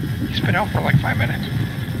 he's been out for like 5 minutes.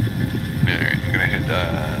 Alright, I'm gonna hit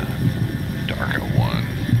Darko 1.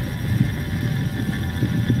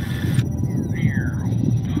 Here.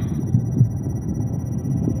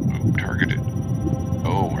 Oh, targeted.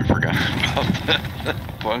 Oh, I forgot about the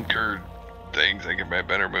bunker things. I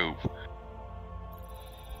better move.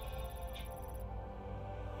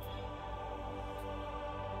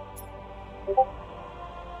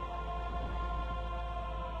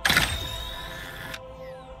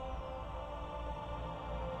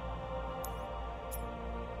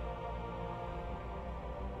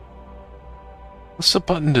 What's the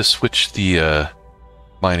button to switch the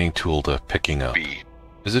mining tool to picking up? B.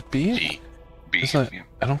 Is it B? B. B. Isn't Yeah.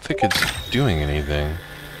 I don't think it's doing anything.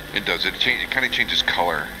 It does. It kind of changes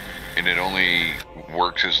color, and it only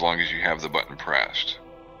works as long as you have the button pressed.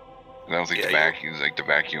 And I don't think the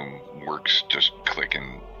vacuum works. Just click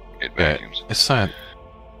and it vacuums. It's not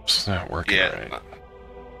working right.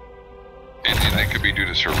 And that could be due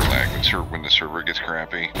to server lag. When the server gets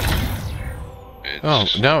crappy. Oh,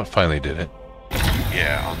 now it finally did it.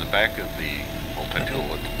 Yeah, on the back of the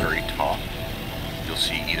multi-tool at the very top, you'll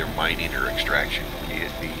see either mining or extraction.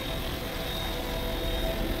 ESB.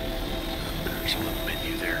 There's a little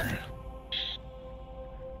menu there.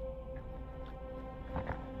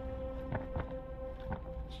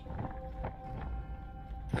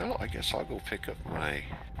 Well, I guess I'll go pick up my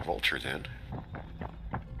vulture then.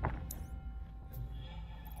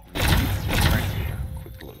 Try to get a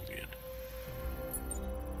quick load in.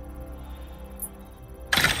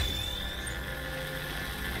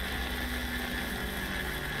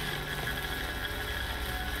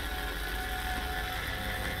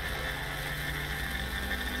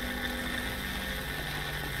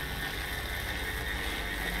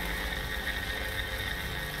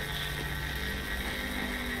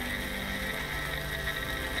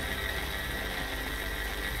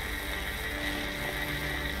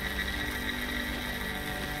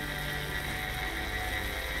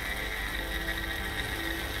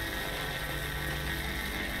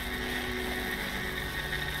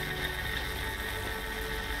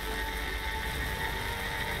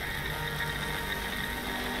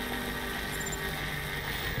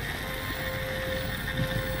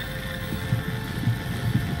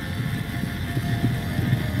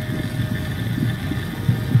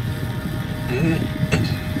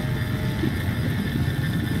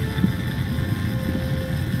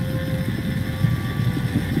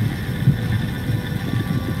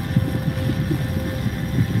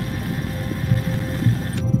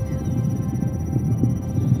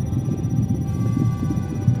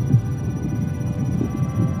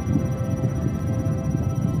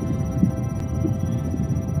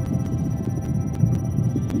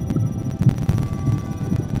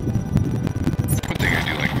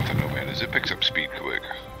 because it picks up speed quick.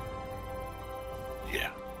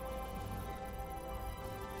 Yeah.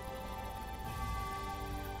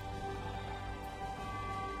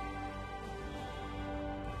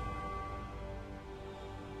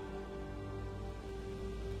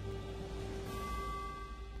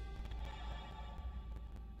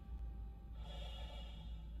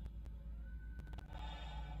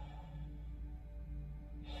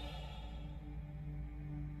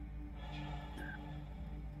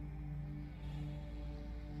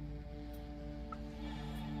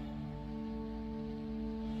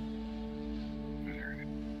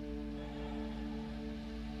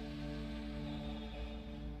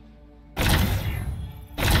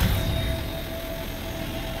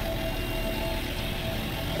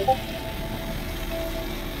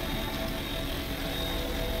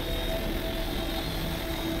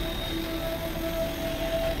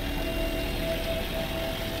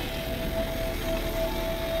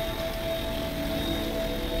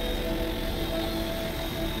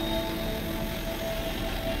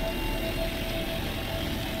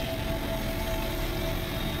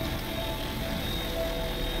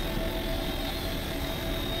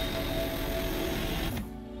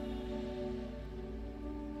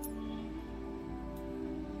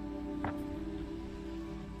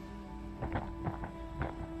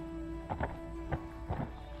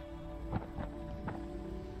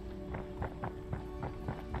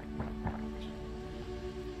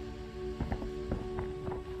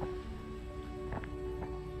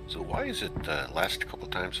 So why is it the last couple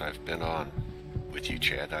times I've been on with you,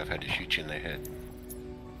 Chad, I've had to shoot you in the head?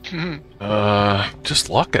 Just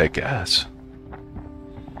luck, I guess.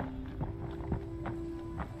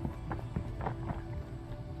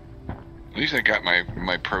 At least I got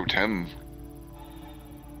my Pro 10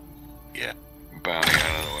 Yeah. bounty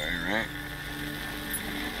out of the way, right?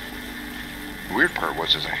 The weird part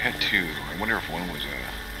was I had two. I wonder if one was a...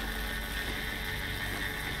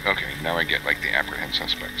 Okay, now I get like the apprehend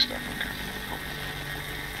suspect stuff. Okay. Cool.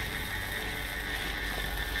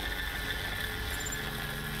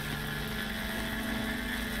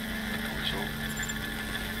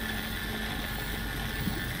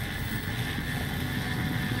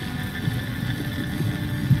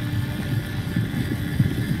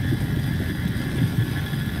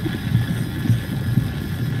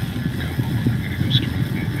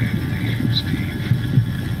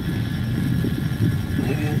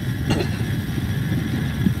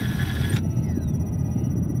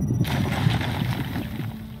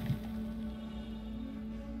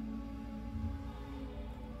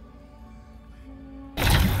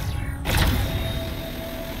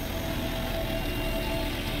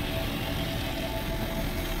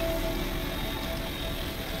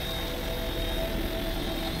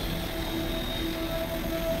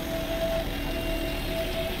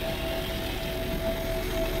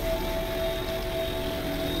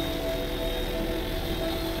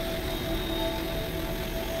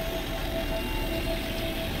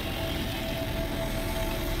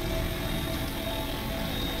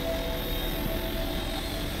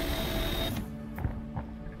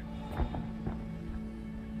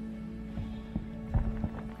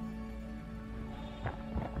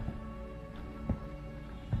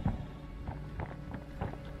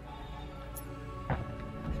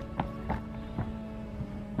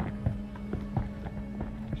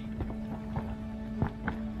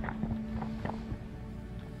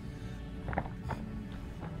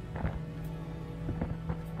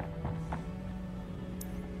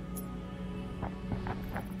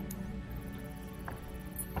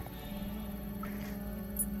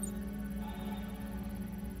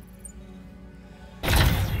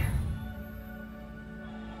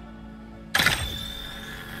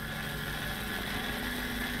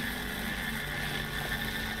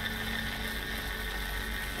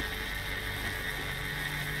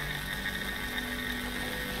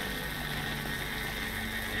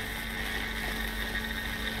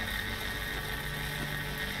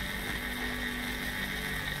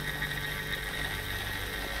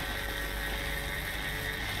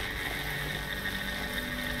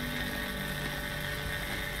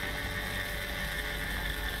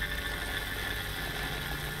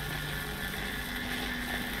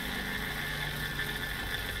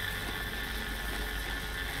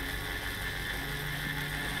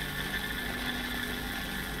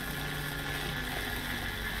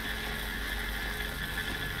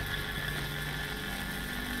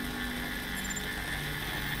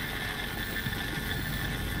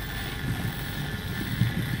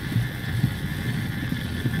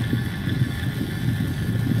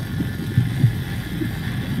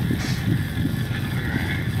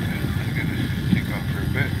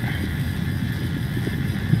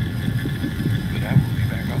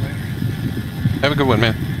 Have a good one,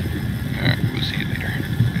 man. Alright, we'll see you later.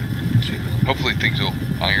 Hopefully things will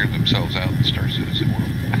iron themselves out in the Star Citizen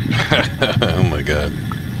world. Oh my god.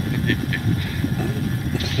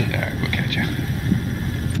 Alright, we'll catch you.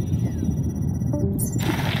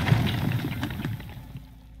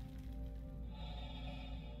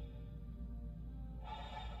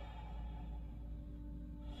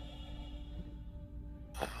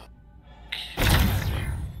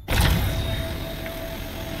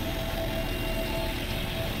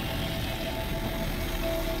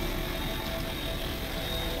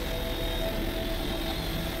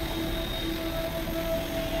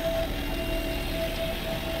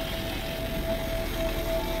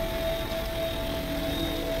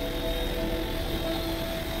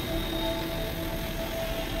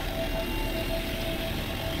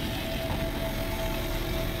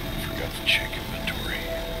 Forgot to check inventory.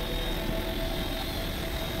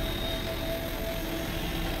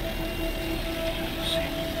 Let's see.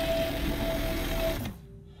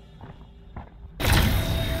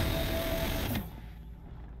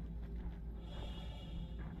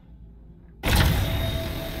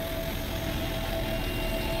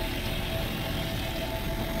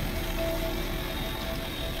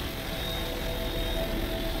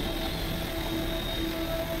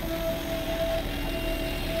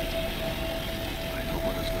 I know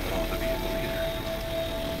one is not on the vehicle either.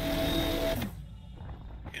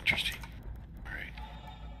 Interesting. All right.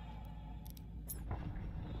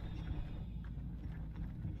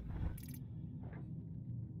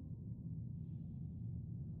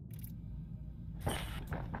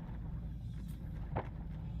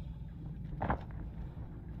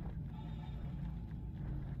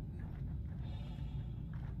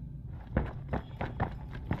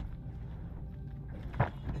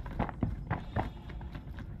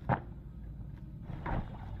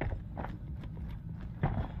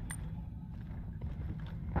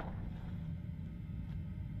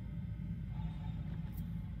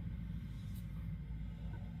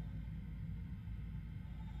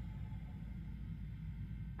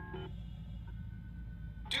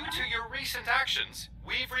 Due to your recent actions,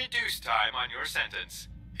 we've reduced time on your sentence.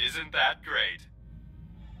 Isn't that great?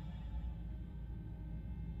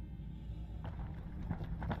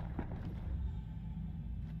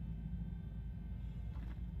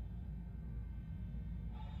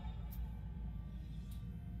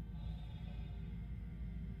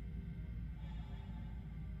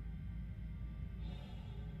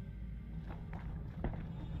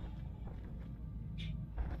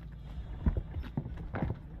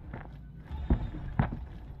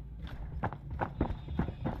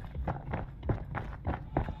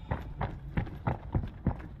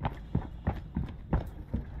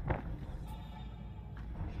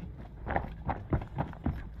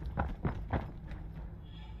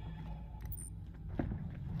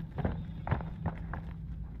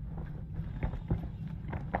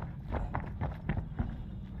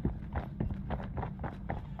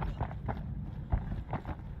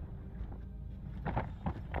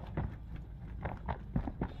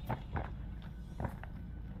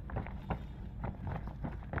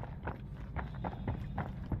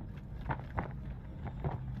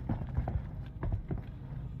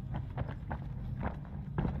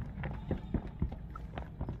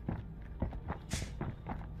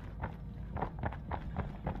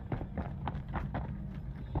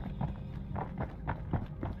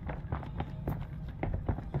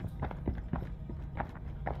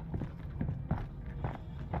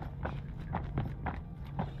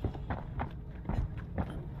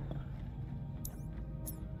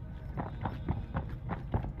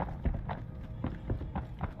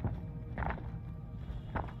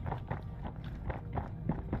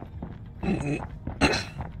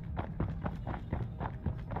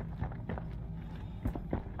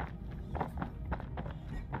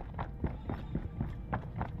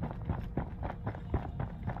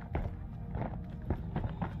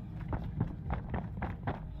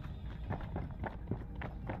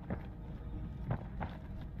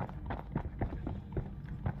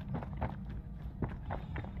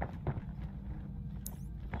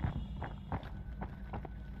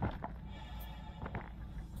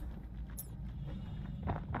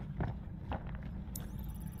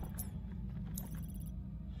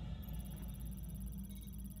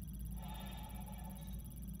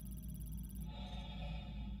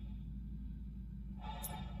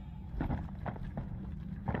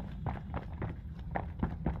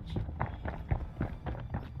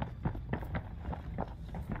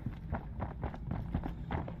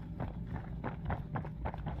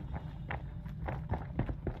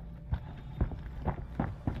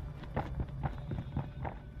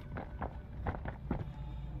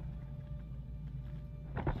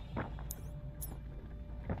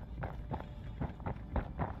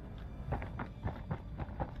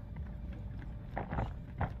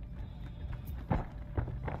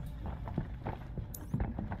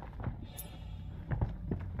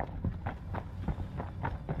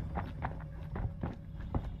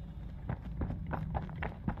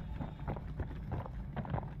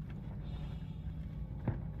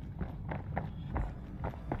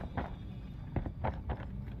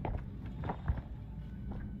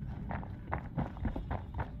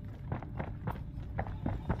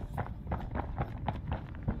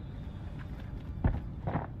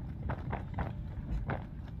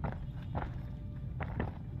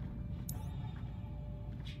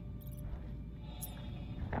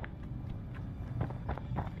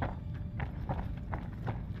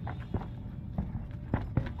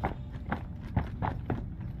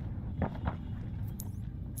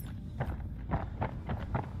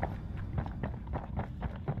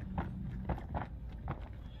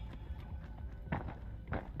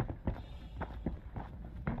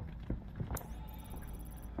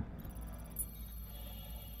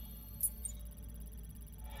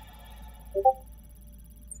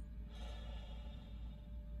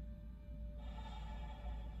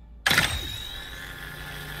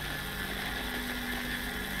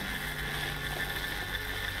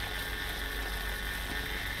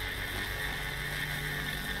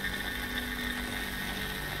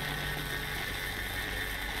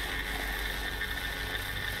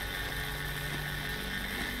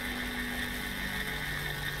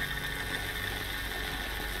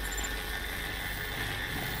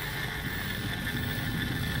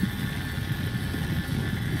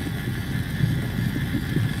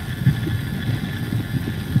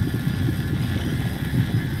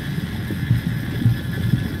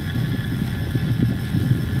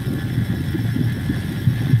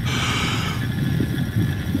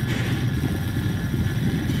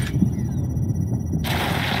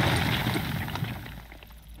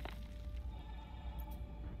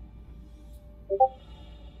 You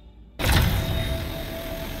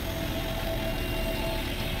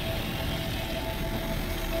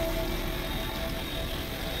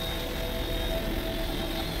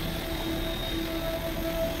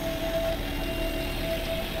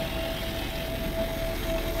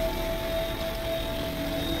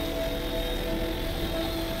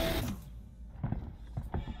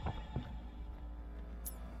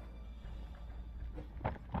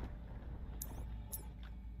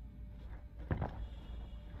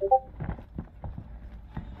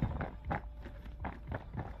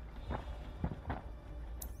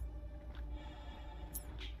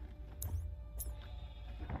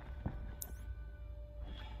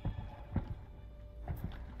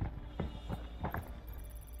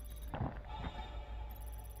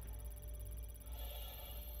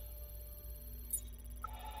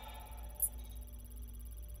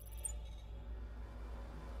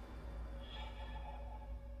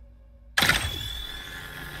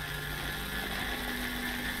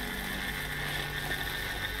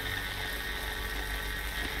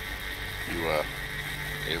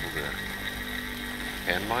able to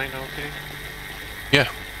hand mine okay? Yeah.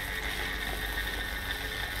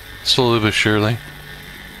 Slowly but surely.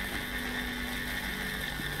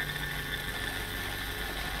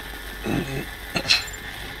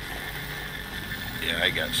 Yeah, I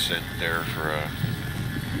got sent there for a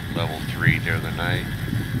level 3 the other night.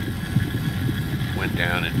 Went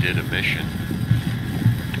down and did a mission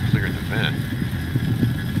to clear the vent.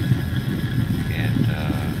 And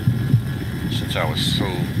since I was so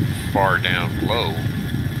far down low,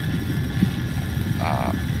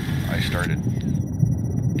 I started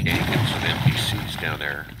ganking some NPCs down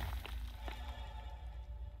there.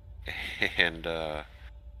 And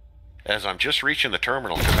as I'm just reaching the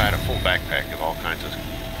terminal, because I had a full backpack of all kinds of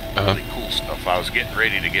really cool stuff, I was getting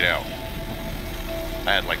ready to get out.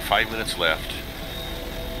 I had like 5 minutes left.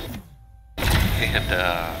 And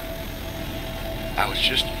I was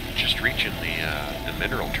just reaching the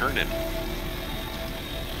mineral turn-in,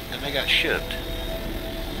 and they got shipped.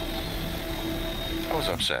 I was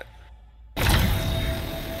upset.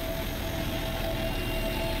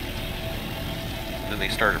 Then they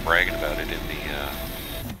started bragging about it in the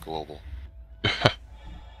global.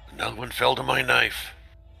 Another one fell to my knife.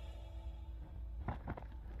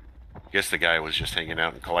 Guess the guy was just hanging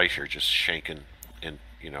out in Glacier, just shanking and,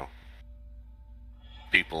 you know,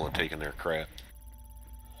 people and taking their crap.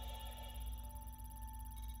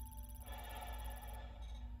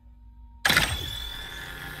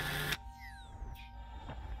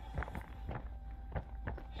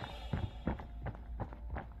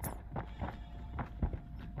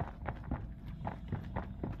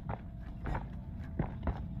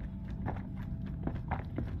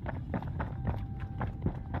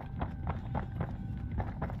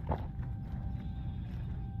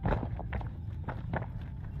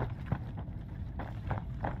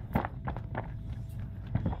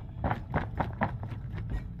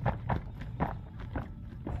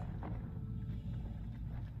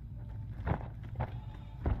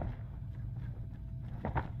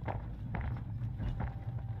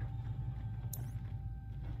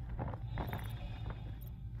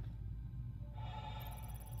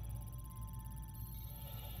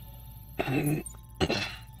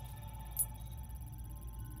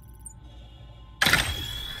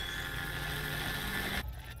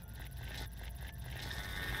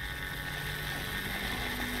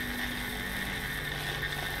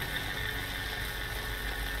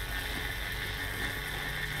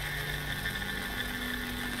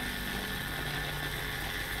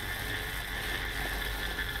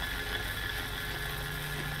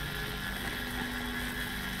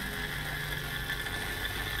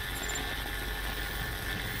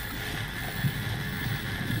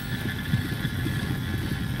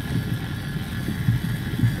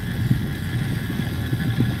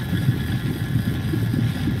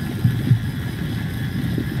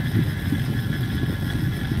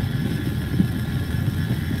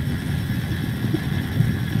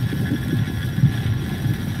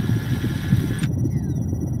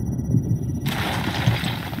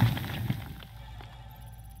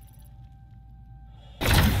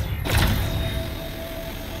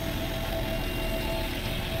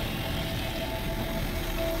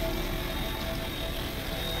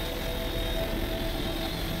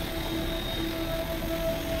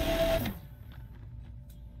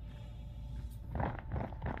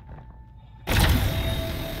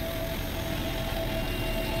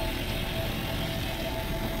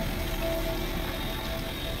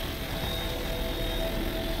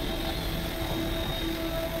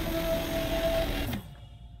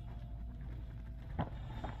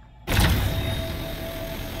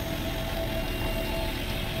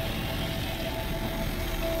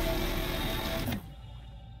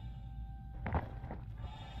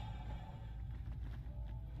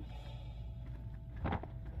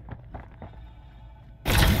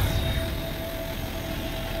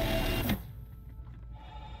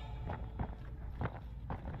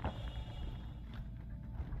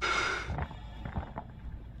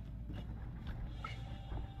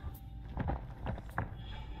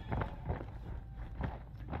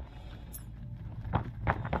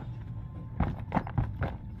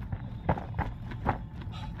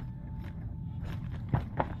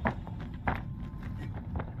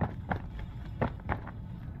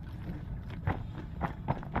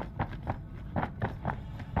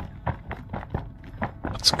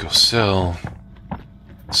 Let's go sell.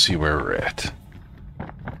 See where we're at.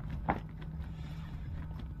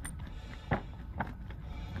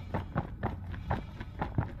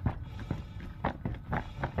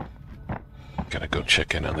 Gotta go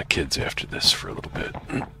check in on the kids after this for a little bit.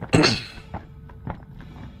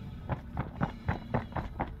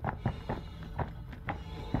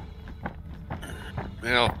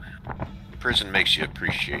 Well, prison makes you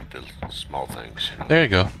appreciate the small things. You know? There you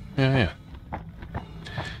go. Yeah.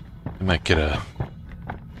 I might get a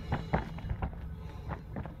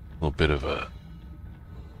little bit of a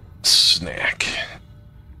snack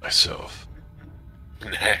myself.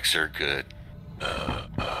 Snacks are good.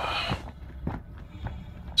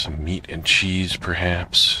 Some meat and cheese,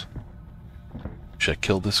 perhaps. Should I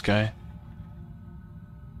kill this guy?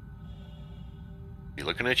 You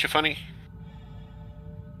looking at you funny?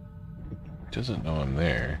 Doesn't know I'm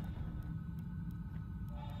there.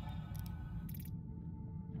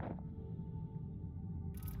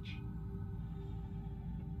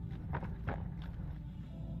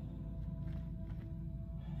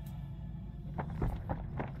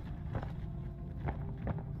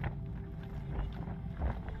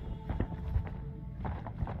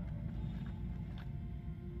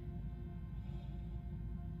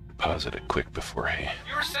 Deposit it quick before I...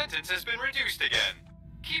 Your sentence has been reduced again.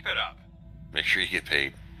 Keep it up. Make sure you get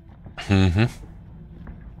paid. Mm-hmm.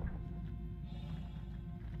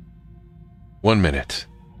 1 minute.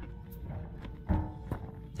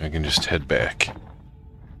 I can just head back.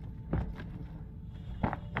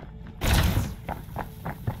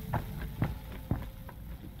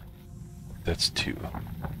 That's 2.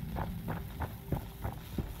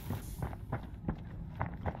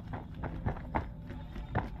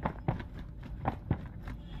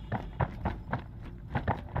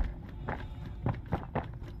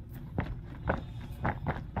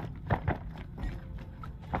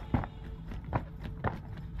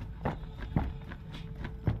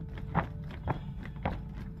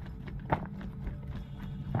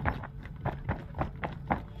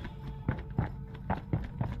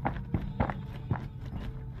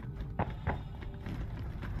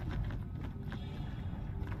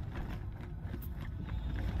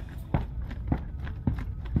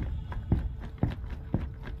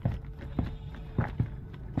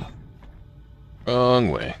 Wrong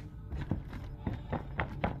way.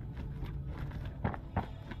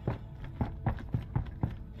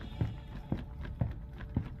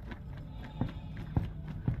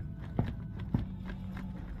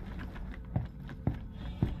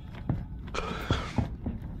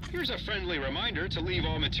 Here's a friendly reminder to leave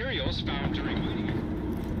all materials found during mining.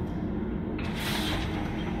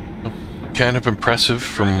 Kind of impressive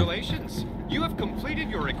from Congratulations. You have completed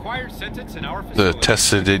your required sentence in our facility. the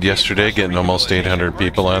tests I did yesterday, getting almost 800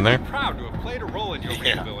 people on there. Proud to have played a role in your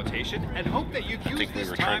rehabilitation and hope that you use think we this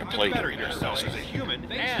were trying time to play to better during that yourself as a session.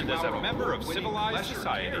 human and as a member of civilized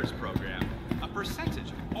society. Program. A percentage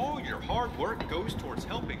of all your hard work goes towards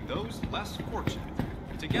helping those less fortunate.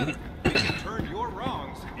 Together, we can turn your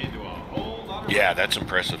wrongs into a whole lot of Yeah, that's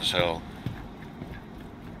impressive as hell.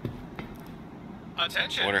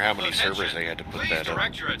 Attention. I wonder how many Attention. servers they had to put Please that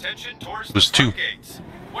direct up. your attention towards It was the front 2. gates.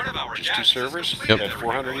 One of our Just 2 gadgets has servers? completed Yep. their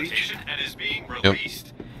 400 each? rehabilitation and is being Yep.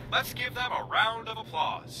 released. Let's give them a round of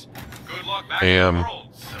applause. Good luck back Hey, in the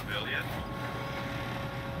world, civilian.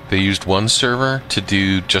 They used one server to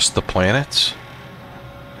do just the planets,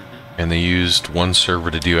 and they used one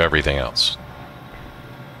server to do everything else.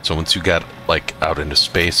 So once you got like out into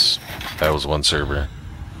space, that was one server.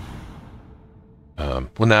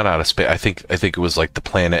 Well, not out of space. I think it was like the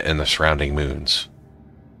planet and the surrounding moons.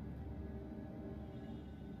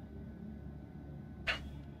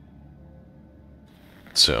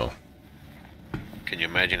 So. Can you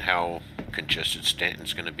imagine how congested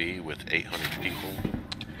Stanton's going to be with 800 people?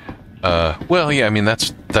 Well, yeah. I mean,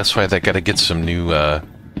 that's why they got to get some new.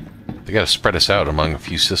 They got to spread us out among a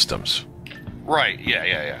few systems. Right.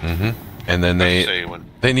 Yeah. Mm-hmm. And then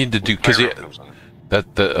they need to do because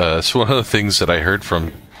that's one of the things that I heard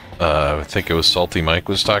from. I think it was Salty Mike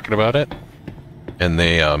was talking about it, and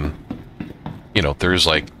they you know, there's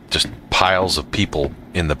like just piles of people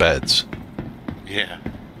in the beds. Yeah.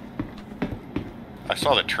 I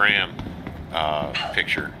saw the tram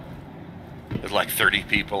picture. There's like 30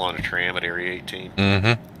 people on a tram at Area 18.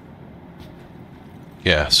 Mm-hmm.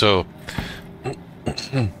 Yeah, so...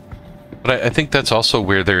 But I think that's also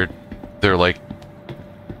where they're like...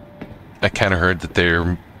 I kind of heard that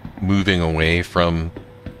they're moving away from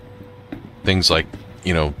things like,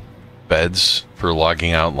 you know, beds for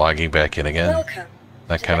logging out and logging back in again. Welcome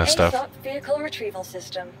that kind of stuff. Vehicle retrieval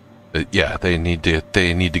system. Yeah, they need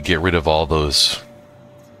to get rid of all those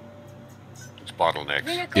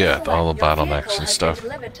bottlenecks. Yeah, all the Your bottlenecks vehicle and has stuff. been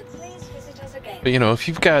delivered to- Please visit us again. But, you know, if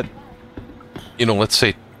you've got, you know, let's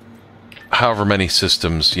say however many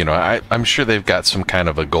systems, you know, I'm sure they've got some kind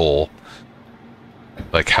of a goal.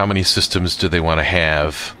 Like, how many systems do they want to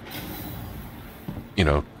have, you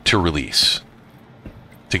know, to release?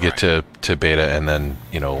 To get to beta and then,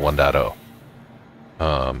 you know, 1.0.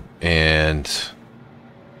 And,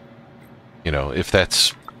 you know, if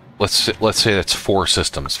that's, let's say that's 4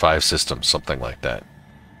 systems, 5 systems, something like that.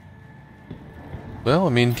 Well, I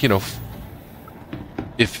mean, you know,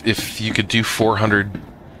 if you could do 400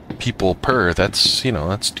 people per, that's, you know,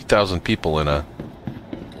 that's 2,000 people in a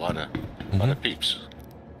lot of peeps.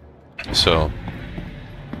 So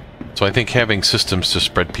I think having systems to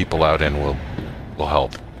spread people out in will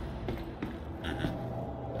help.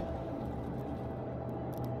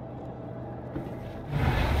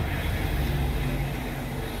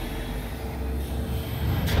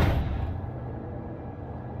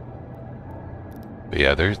 But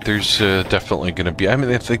yeah, there's definitely going to be. I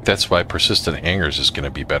mean, I think that's why persistent hangars is going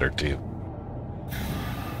to be better too,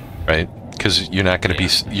 right? Because you're not going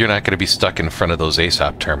to be stuck in front of those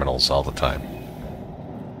ASOP terminals all the time.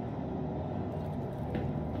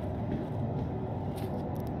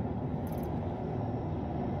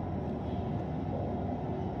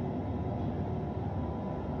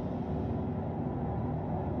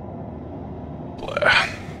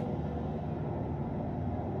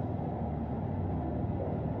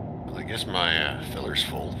 I guess my filler's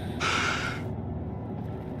full.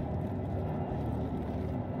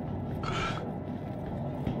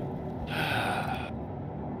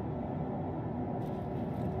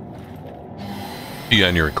 You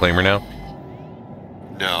on your reclaimer now?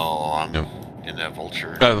 No, I'm in that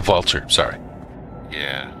vulture. The vulture, sorry.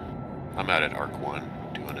 Yeah. I'm out at Arc 1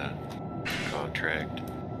 doing a contract.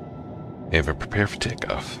 Ava, prepare for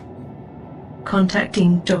takeoff.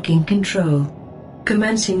 Contacting docking control.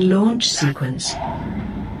 Commencing launch sequence.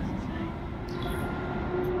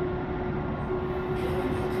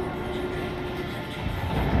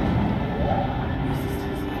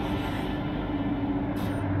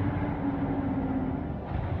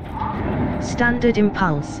 Standard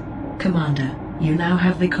impulse. Commander, you now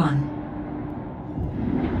have the con.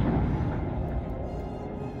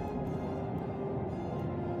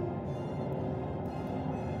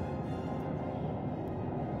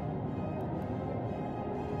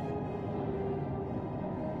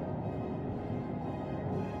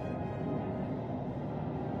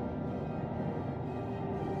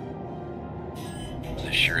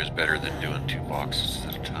 This sure is better than doing 2 boxes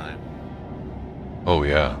at a time. Oh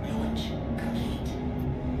yeah.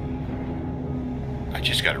 I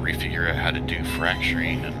just got to refigure out how to do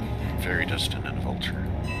fracturing and fairy dust in a vulture.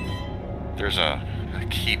 There's a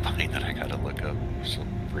keybind that I got to look up. So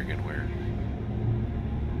friggin' weird.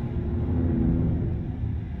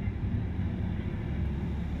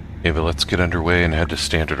 Ava, let's get underway and head to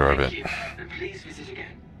standard orbit.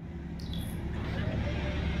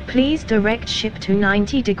 Please direct ship to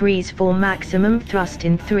 90 degrees for maximum thrust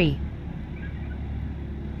in 3,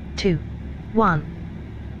 2, 1.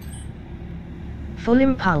 Full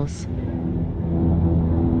impulse.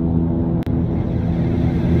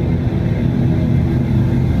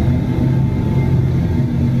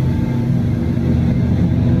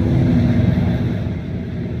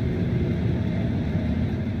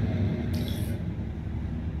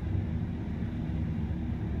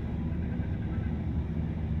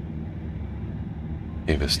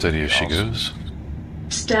 Ava, steady as she goes.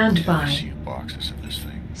 Stand by. There's a few boxes in this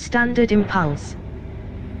thing. Standard impulse.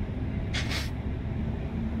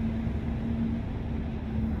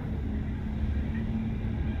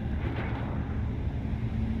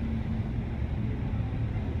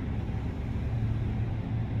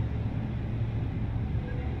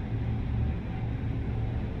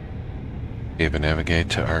 Ava, navigate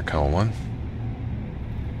to Arcal 1.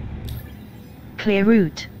 Clear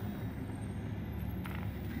route.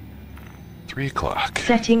 3 o'clock.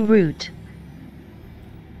 Setting route.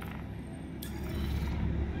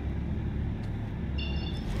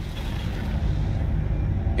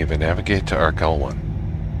 Ava, navigate to Arcal 1.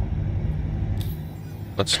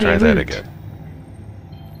 Let's Clear try that route. again.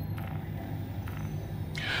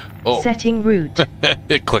 Oh, Setting route.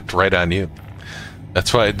 it clicked right on you.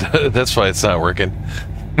 That's why. That's why it's not working.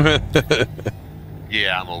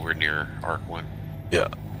 Yeah, I'm over near Arc 1. Yeah,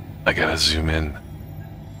 I gotta zoom in.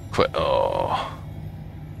 Oh.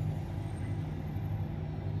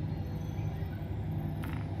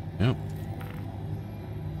 Yep.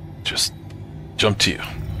 Just jump to you.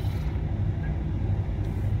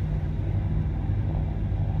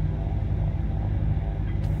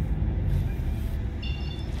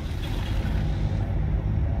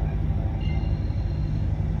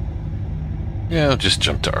 Yeah, I'll just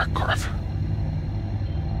jump to ArcCorp.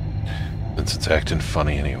 Since it's acting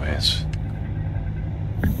funny anyways.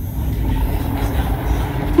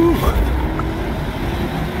 Ooh.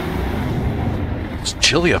 It's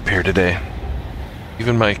chilly up here today.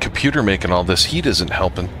 Even my computer making all this heat isn't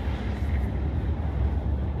helping.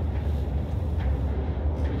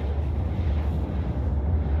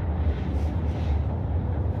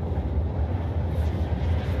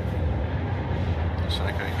 Looks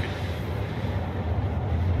like I could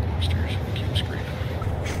go upstairs and keep screaming.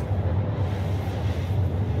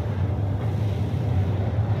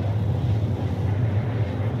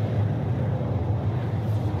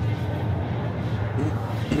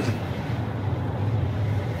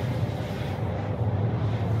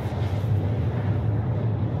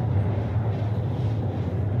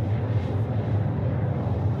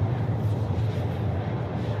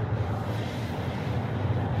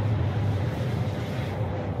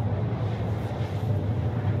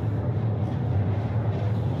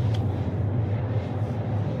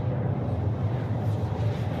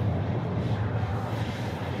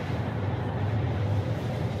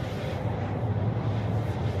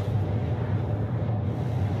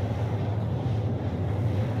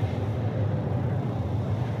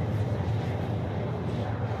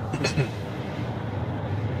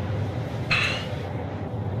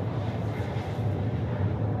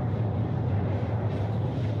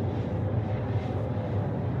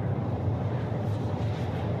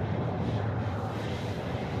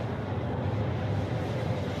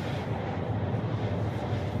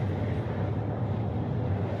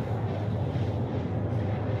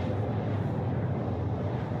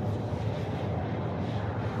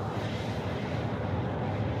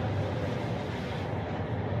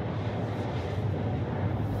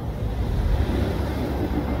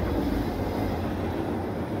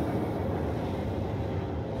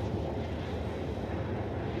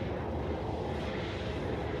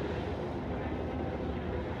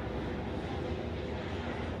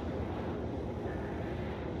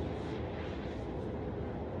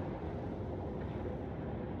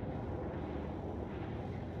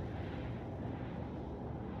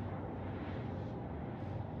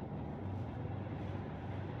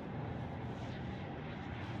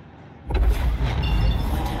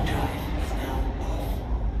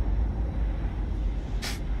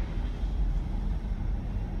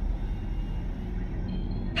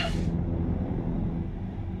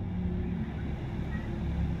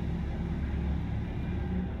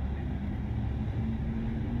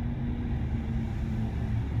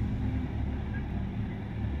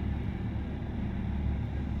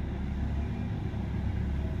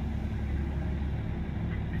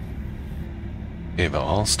 Ava,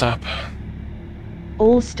 all stop.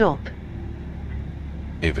 All stop.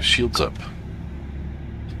 Ava, shields up.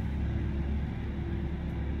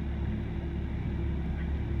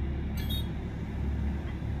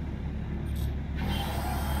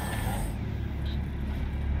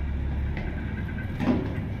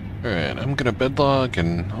 Alright, I'm gonna bedlog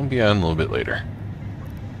and I'll be on a little bit later.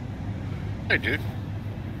 Hey, dude.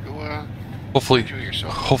 Go, Hopefully, enjoy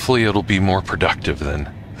yourself. hopefully it'll be more productive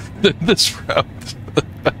than this route.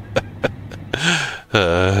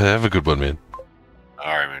 Have a good one, man.